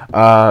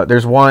 But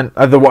there's one.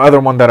 The other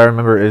one that I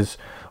remember is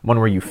one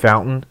where you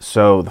fountain.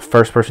 So the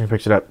first person who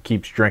picks it up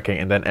keeps drinking,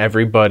 and then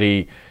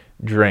everybody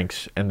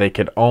drinks, and they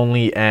could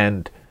only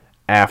end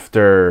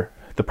after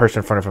the person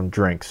in front of them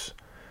drinks.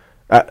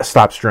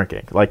 Stops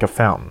drinking, like a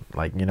fountain.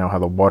 Like, you know how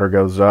the water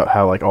goes up,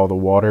 how like all the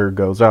water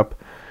goes up,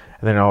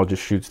 and then it all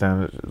just shoots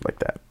down like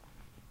that.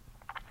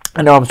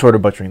 I know I'm sort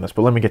of butchering this,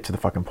 but let me get to the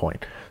fucking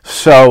point.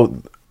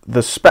 So,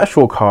 the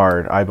special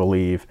card, I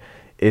believe,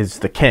 is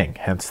the king,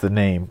 hence the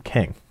name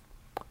king.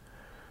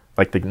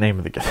 Like the name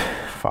of the...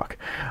 Fuck.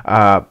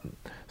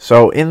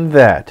 So, in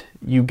that,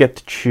 you get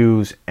to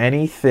choose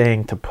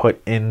anything to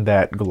put in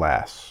that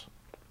glass.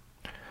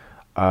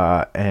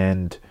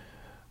 And...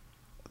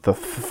 So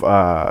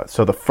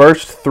the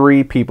first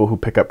 3 people who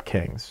pick up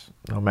kings,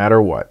 no matter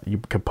what, you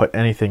can put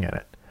anything in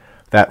it.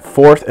 That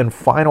 4th and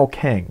final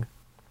king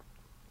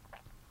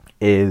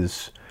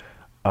is,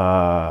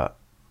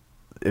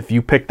 if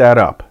you pick that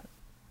up,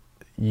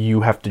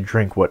 you have to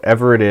drink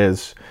whatever it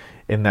is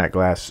in that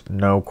glass,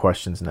 no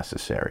questions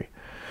necessary.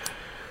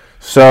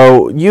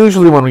 So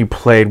usually when we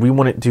played, we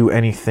wouldn't do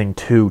anything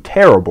too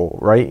terrible,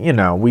 right? You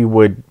know,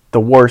 the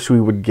worst we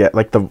would get,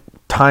 like the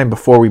time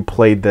before we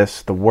played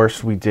this, the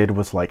worst we did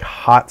was like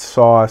hot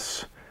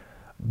sauce,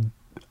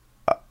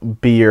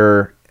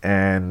 beer,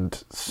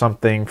 and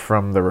something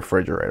from the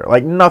refrigerator.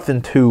 Like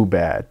nothing too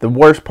bad. The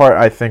worst part,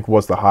 I think,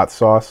 was the hot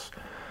sauce.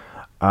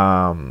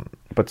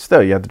 But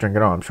still, you had to drink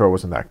it all. I'm sure it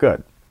wasn't that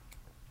good.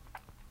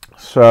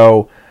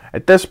 So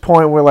at this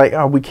point, we're like,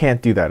 oh, we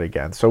can't do that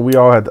again. So we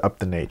all had to up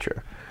the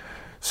nature.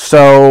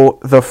 So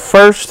the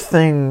first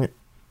thing,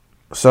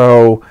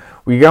 so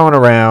we going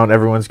around,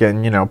 everyone's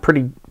getting, you know,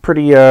 pretty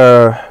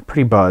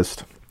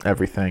buzzed,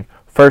 everything.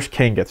 First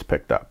king gets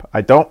picked up.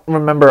 I don't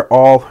remember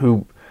all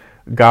who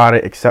got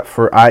it except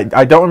for, I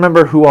don't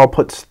remember who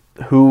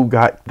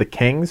got the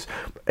kings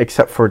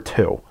except for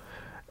 2.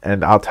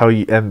 And I'll tell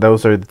you, and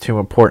those are the 2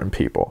 important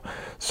people.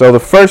 So the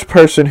first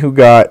person who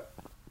got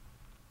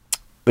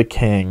the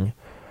king,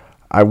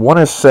 I want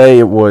to say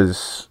it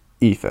was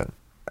Ethan.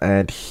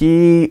 And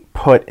he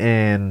put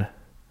in,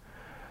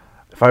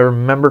 if I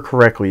remember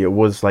correctly, it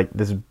was like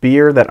this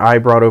beer that I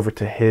brought over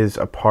to his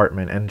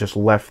apartment and just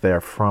left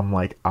there from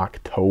like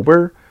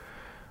October.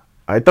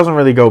 It doesn't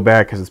really go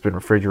back because it's been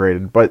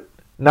refrigerated, but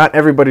not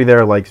everybody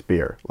there likes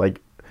beer. Like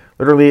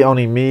literally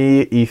only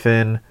me,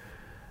 Ethan,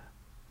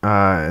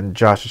 and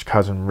Josh's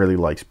cousin really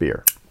likes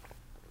beer.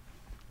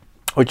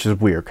 Which is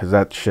weird because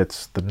that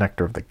shit's the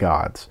nectar of the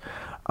gods.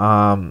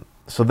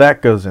 So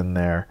that goes in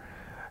there.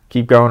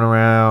 Keep going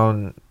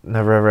around,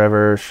 never ever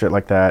ever, shit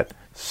like that.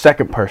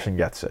 Second person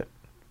gets it.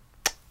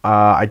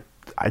 I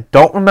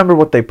don't remember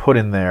what they put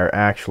in there,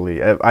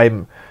 actually.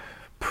 I'm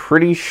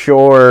pretty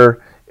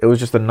sure it was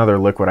just another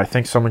liquid. I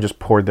think someone just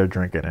poured their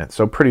drink in it.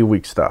 So pretty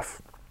weak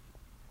stuff.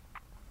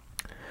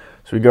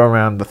 So we go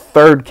around. The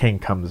third king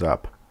comes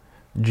up.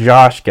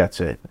 Josh gets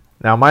it.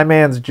 Now, my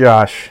man's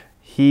Josh.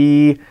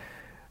 He...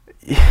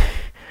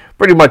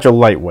 pretty much a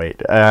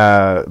lightweight.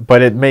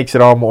 But it makes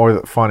it all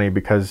more funny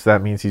because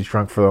that means he's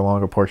drunk for the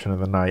longer portion of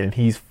the night. And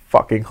he's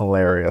fucking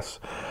hilarious.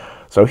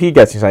 So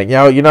he's like,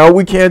 you know,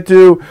 we can't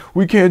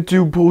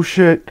do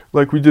bullshit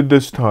like we did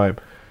this time.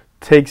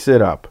 Takes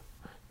it up.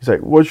 He's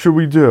like, what should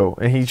we do?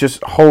 And he's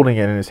just holding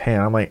it in his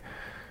hand. I'm like,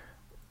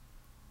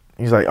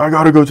 he's like, I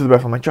gotta go to the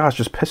bathroom. I'm like, Josh,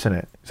 just piss in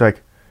it. He's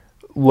like,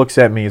 looks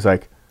at me. He's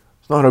like,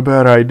 it's not a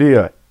bad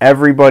idea.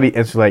 Everybody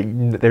is like,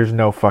 there's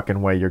no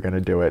fucking way you're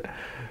gonna do it.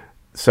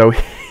 So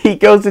he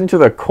goes into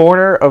the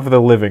corner of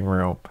the living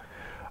room.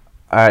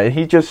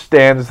 He just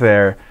stands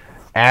there,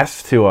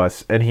 asks to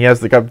us, and he has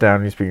the cup down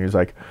and he's speaking. He's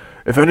like,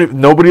 if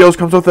nobody else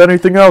comes up with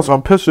anything else,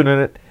 I'm pissing in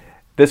it.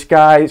 This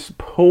guy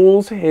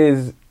pulls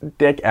his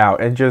dick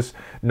out and just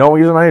no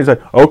reason why he's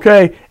like,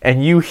 okay,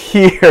 and you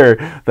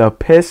hear the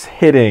piss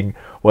hitting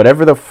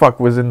whatever the fuck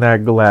was in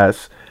that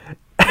glass,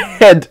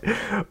 and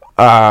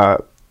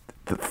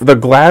the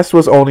glass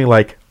was only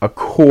like a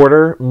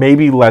quarter,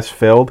 maybe less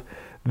filled.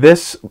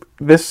 This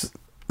this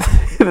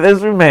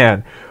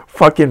man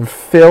fucking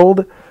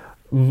filled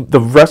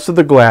the rest of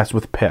the glass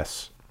with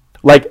piss.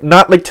 Like,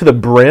 not like to the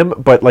brim,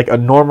 but like a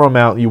normal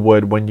amount you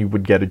would when you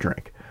would get a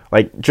drink.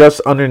 Like, just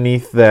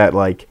underneath that,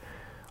 like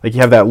you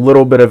have that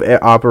little bit of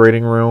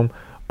operating room,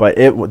 but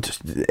it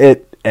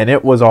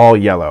was all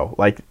yellow.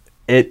 Like,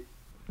 it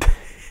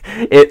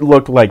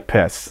looked like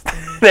piss.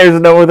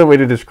 There's no other way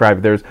to describe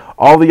it. There's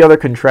all the other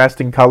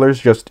contrasting colors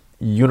just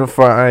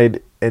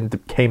unified and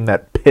became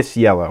that piss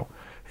yellow.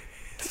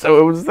 So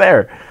it was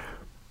there.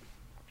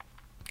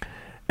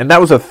 And that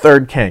was a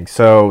third king,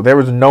 so there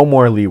was no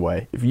more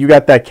leeway. If you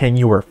got that king,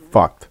 you were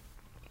fucked.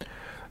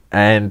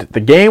 And the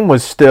game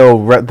was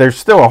still, there's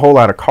still a whole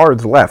lot of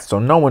cards left, so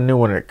no one knew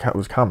when it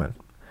was coming.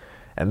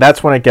 And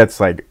that's when it gets,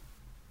 like,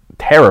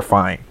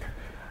 terrifying.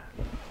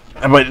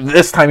 But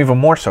this time even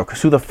more so,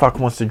 because who the fuck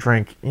wants to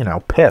drink,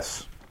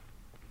 piss?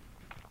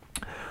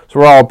 So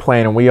we're all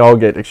playing, and we all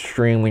get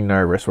extremely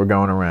nervous. We're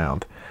going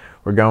around.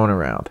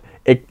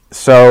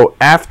 So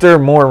after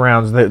more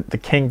rounds, the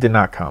king did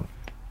not come.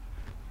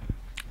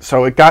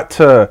 So it got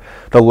to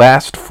the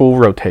last full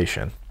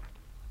rotation.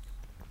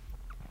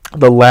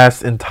 The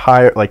last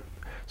entire,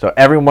 so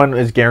everyone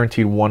is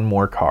guaranteed one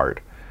more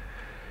card.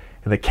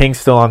 And the king's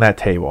still on that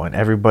table. And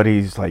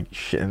everybody's like,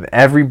 shit. And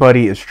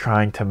everybody is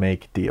trying to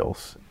make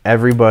deals.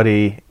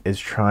 Everybody is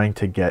trying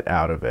to get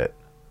out of it.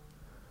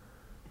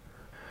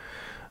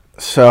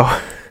 So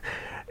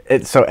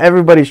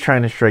everybody's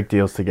trying to strike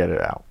deals to get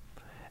it out.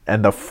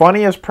 And the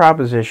funniest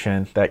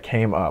proposition that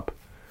came up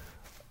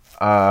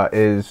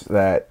is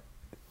that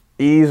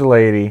E's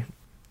lady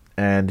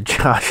and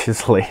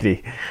Josh's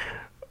lady,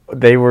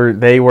 they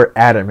were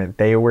adamant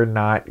they were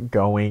not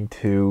going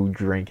to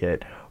drink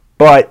it.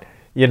 But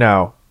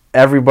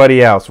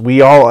everybody else,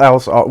 we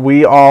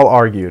all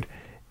argued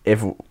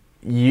if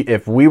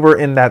we were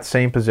in that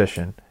same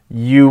position,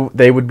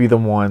 they would be the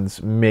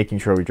ones making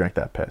sure we drank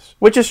that piss,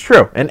 which is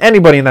true. And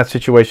anybody in that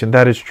situation,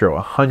 that is true,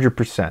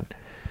 100%.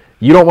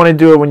 You don't want to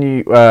do it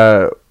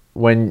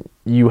when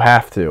you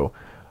have to.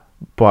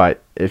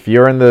 But if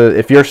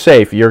you're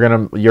safe, you're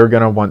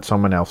gonna want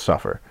someone else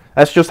suffer.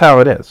 That's just how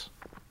it is.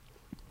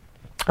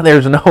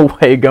 There's no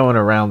way going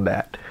around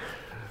that.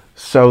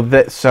 So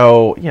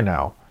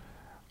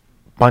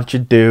bunch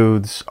of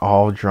dudes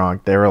all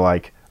drunk. They were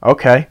like,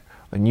 okay,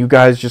 then you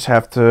guys just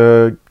have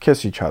to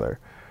kiss each other.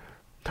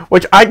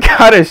 Which I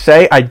gotta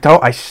say,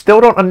 I still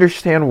don't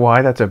understand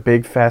why that's a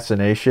big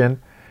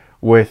fascination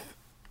with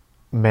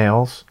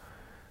males.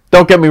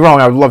 Don't get me wrong,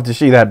 I would love to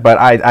see that, but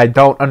I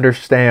don't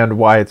understand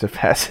why it's a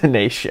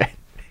fascination.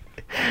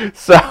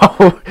 They're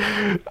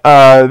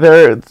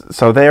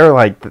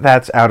like,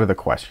 that's out of the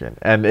question.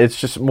 And it's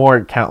just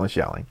more countless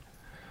yelling.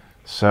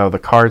 So the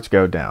cards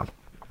go down.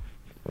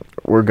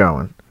 We're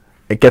going.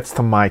 It gets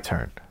to my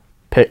turn.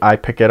 I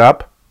pick it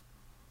up.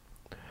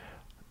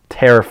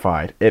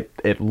 Terrified.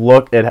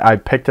 I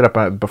picked it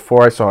up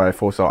before I saw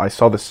it. I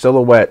saw the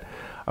silhouette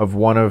of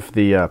one of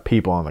the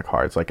people on the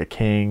cards, like a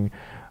king,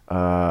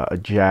 a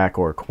jack,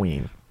 or a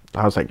queen.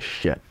 I was like,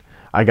 shit,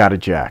 I got a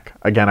jack.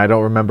 Again, I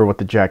don't remember what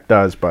the jack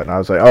does, but I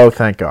was like, oh,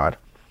 thank God.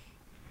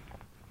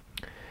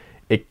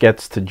 It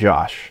gets to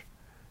Josh.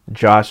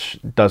 Josh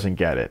doesn't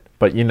get it,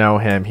 but you know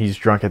him, he's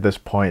drunk at this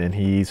point, and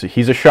he's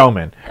a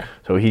showman.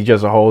 So he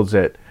just holds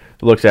it,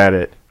 looks at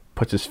it,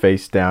 puts his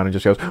face down, and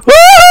just goes, woo!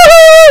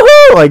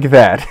 Like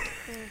that.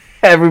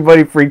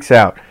 Everybody freaks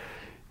out.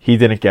 He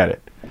didn't get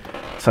it.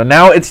 So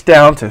now it's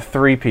down to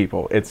 3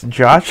 people. It's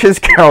Josh's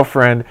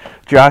girlfriend,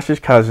 Josh's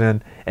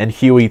cousin, and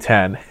Huey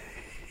 10.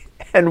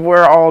 And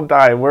we're all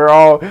dying.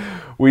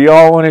 We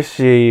all want to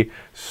see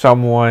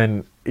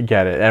someone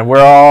get it. And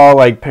we're all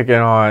like picking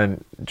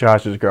on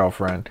Josh's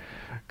girlfriend.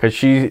 Because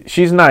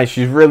she's nice.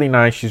 She's really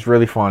nice. She's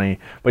really funny.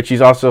 But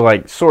she's also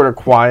like sort of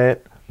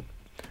quiet.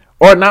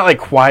 Or not like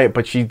quiet,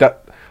 but she does.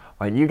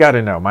 Like, you got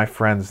to know, my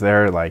friends,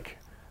 they're like,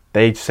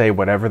 they say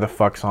whatever the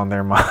fuck's on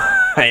their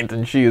mind,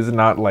 and she is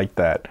not like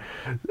that.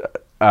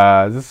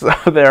 So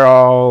they're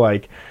all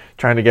like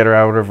trying to get her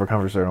out of her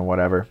comfort zone or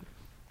whatever.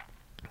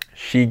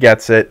 She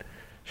gets it.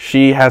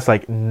 She has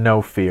like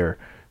no fear.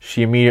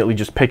 She immediately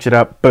just picks it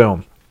up.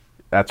 Boom.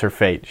 That's her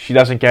fate. She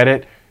doesn't get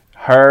it.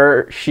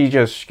 She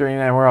just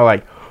screamed, and we're all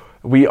like,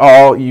 we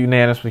all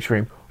unanimously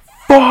scream,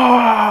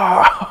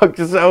 fuck!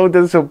 So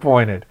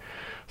disappointed.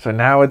 So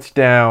now it's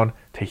down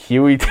to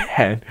Huey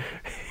 10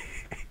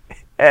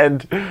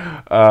 and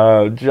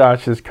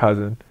Josh's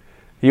cousin.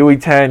 Huey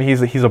 10,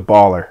 he's a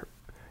baller.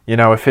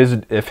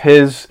 If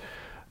his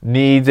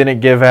needs didn't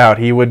give out,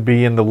 he would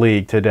be in the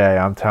league today,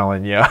 I'm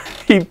telling you.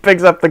 He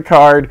picks up the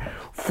card,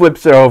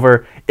 flips it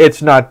over.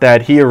 It's not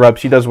that. He erupts.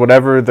 He does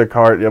whatever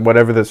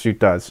the suit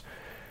does.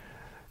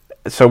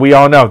 So we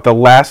all know the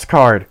last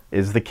card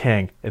is the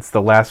king. It's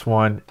the last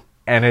one,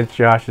 and it's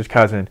Josh's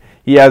cousin.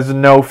 He has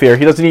no fear.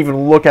 He doesn't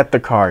even look at the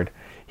card.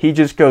 He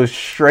just goes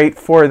straight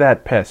for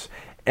that piss.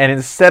 And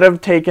instead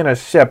of taking a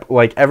sip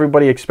like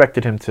everybody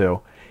expected him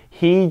to,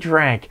 he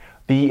drank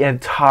the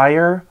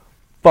entire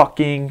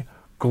fucking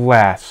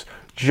glass.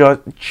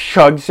 Just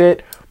chugs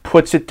it,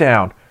 puts it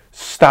down.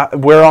 Stop.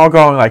 We're all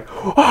going like,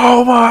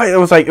 oh my! It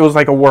was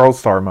like a World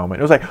Star moment.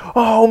 It was like,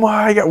 oh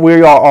my God!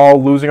 We're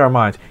all losing our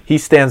minds. He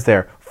stands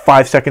there.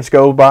 5 seconds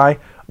go by,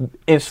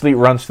 instantly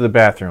runs to the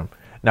bathroom.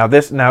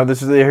 Here's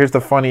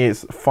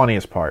the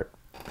funniest part.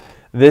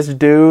 This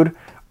dude,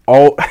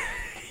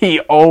 he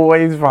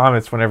always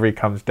vomits whenever he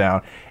comes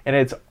down, and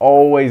it's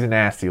always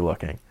nasty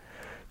looking.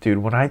 Dude,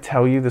 when I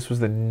tell you this was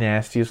the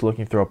nastiest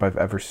looking throw up I've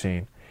ever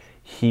seen,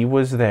 he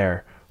was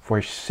there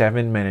for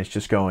 7 minutes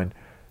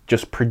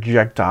just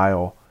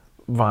projectile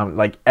vomit.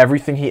 Like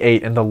everything he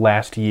ate in the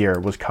last year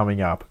was coming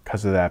up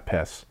because of that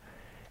piss.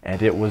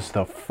 And it was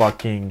the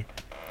fucking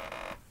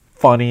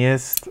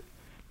funniest.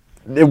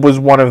 It was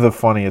one of the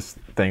funniest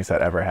things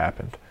that ever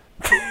happened.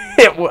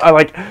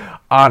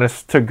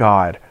 Honest to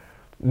God,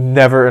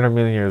 never in a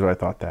million years I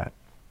thought that.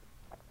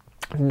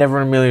 Never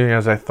in a million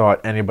years I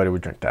thought anybody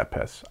would drink that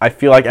piss. I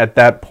feel like at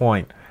that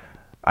point,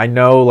 I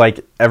know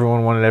like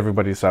everyone wanted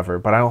everybody to suffer,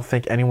 but I don't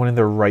think anyone in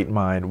their right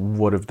mind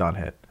would have done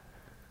it.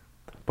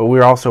 But we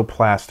were also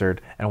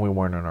plastered and we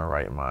weren't in our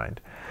right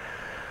mind.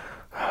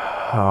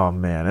 Oh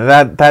man,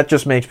 and that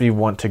just makes me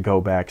want to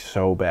go back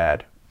so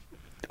bad.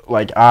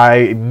 Like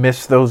I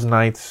miss those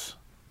nights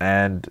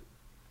and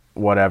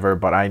whatever,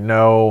 but I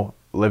know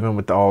living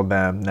with all of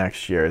them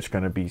next year it's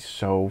going to be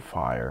so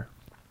fire.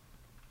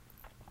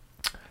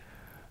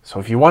 So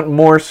if you want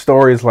more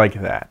stories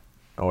like that,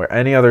 or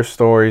any other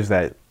stories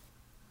that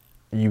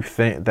you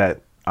think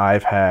that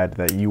I've had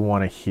that you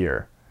want to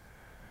hear,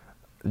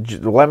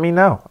 let me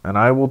know, and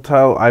I will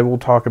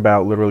talk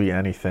about literally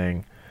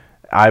anything.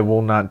 I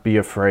will not be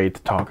afraid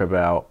to talk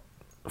about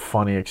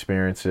funny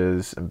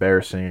experiences,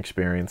 embarrassing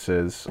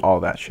experiences,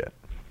 all that shit.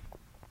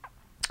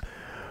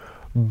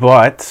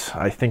 But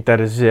I think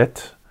that is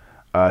it.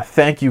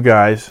 Thank you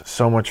guys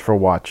so much for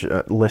watching.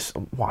 I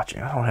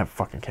don't have a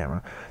fucking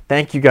camera.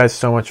 Thank you guys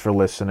so much for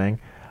listening.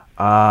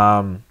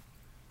 I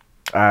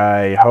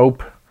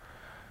hope,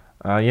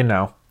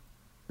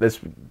 this.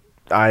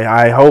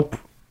 I hope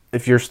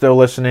if you're still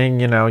listening,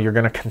 you're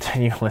gonna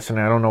continue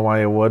listening. I don't know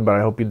why you would, but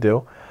I hope you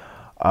do.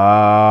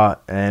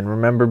 And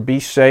remember, be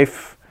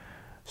safe.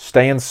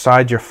 Stay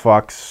inside your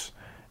fucks,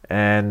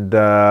 and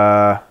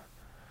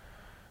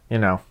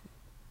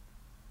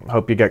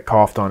hope you get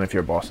coughed on if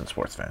you're a Boston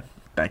sports fan.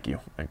 Thank you,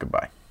 and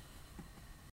goodbye.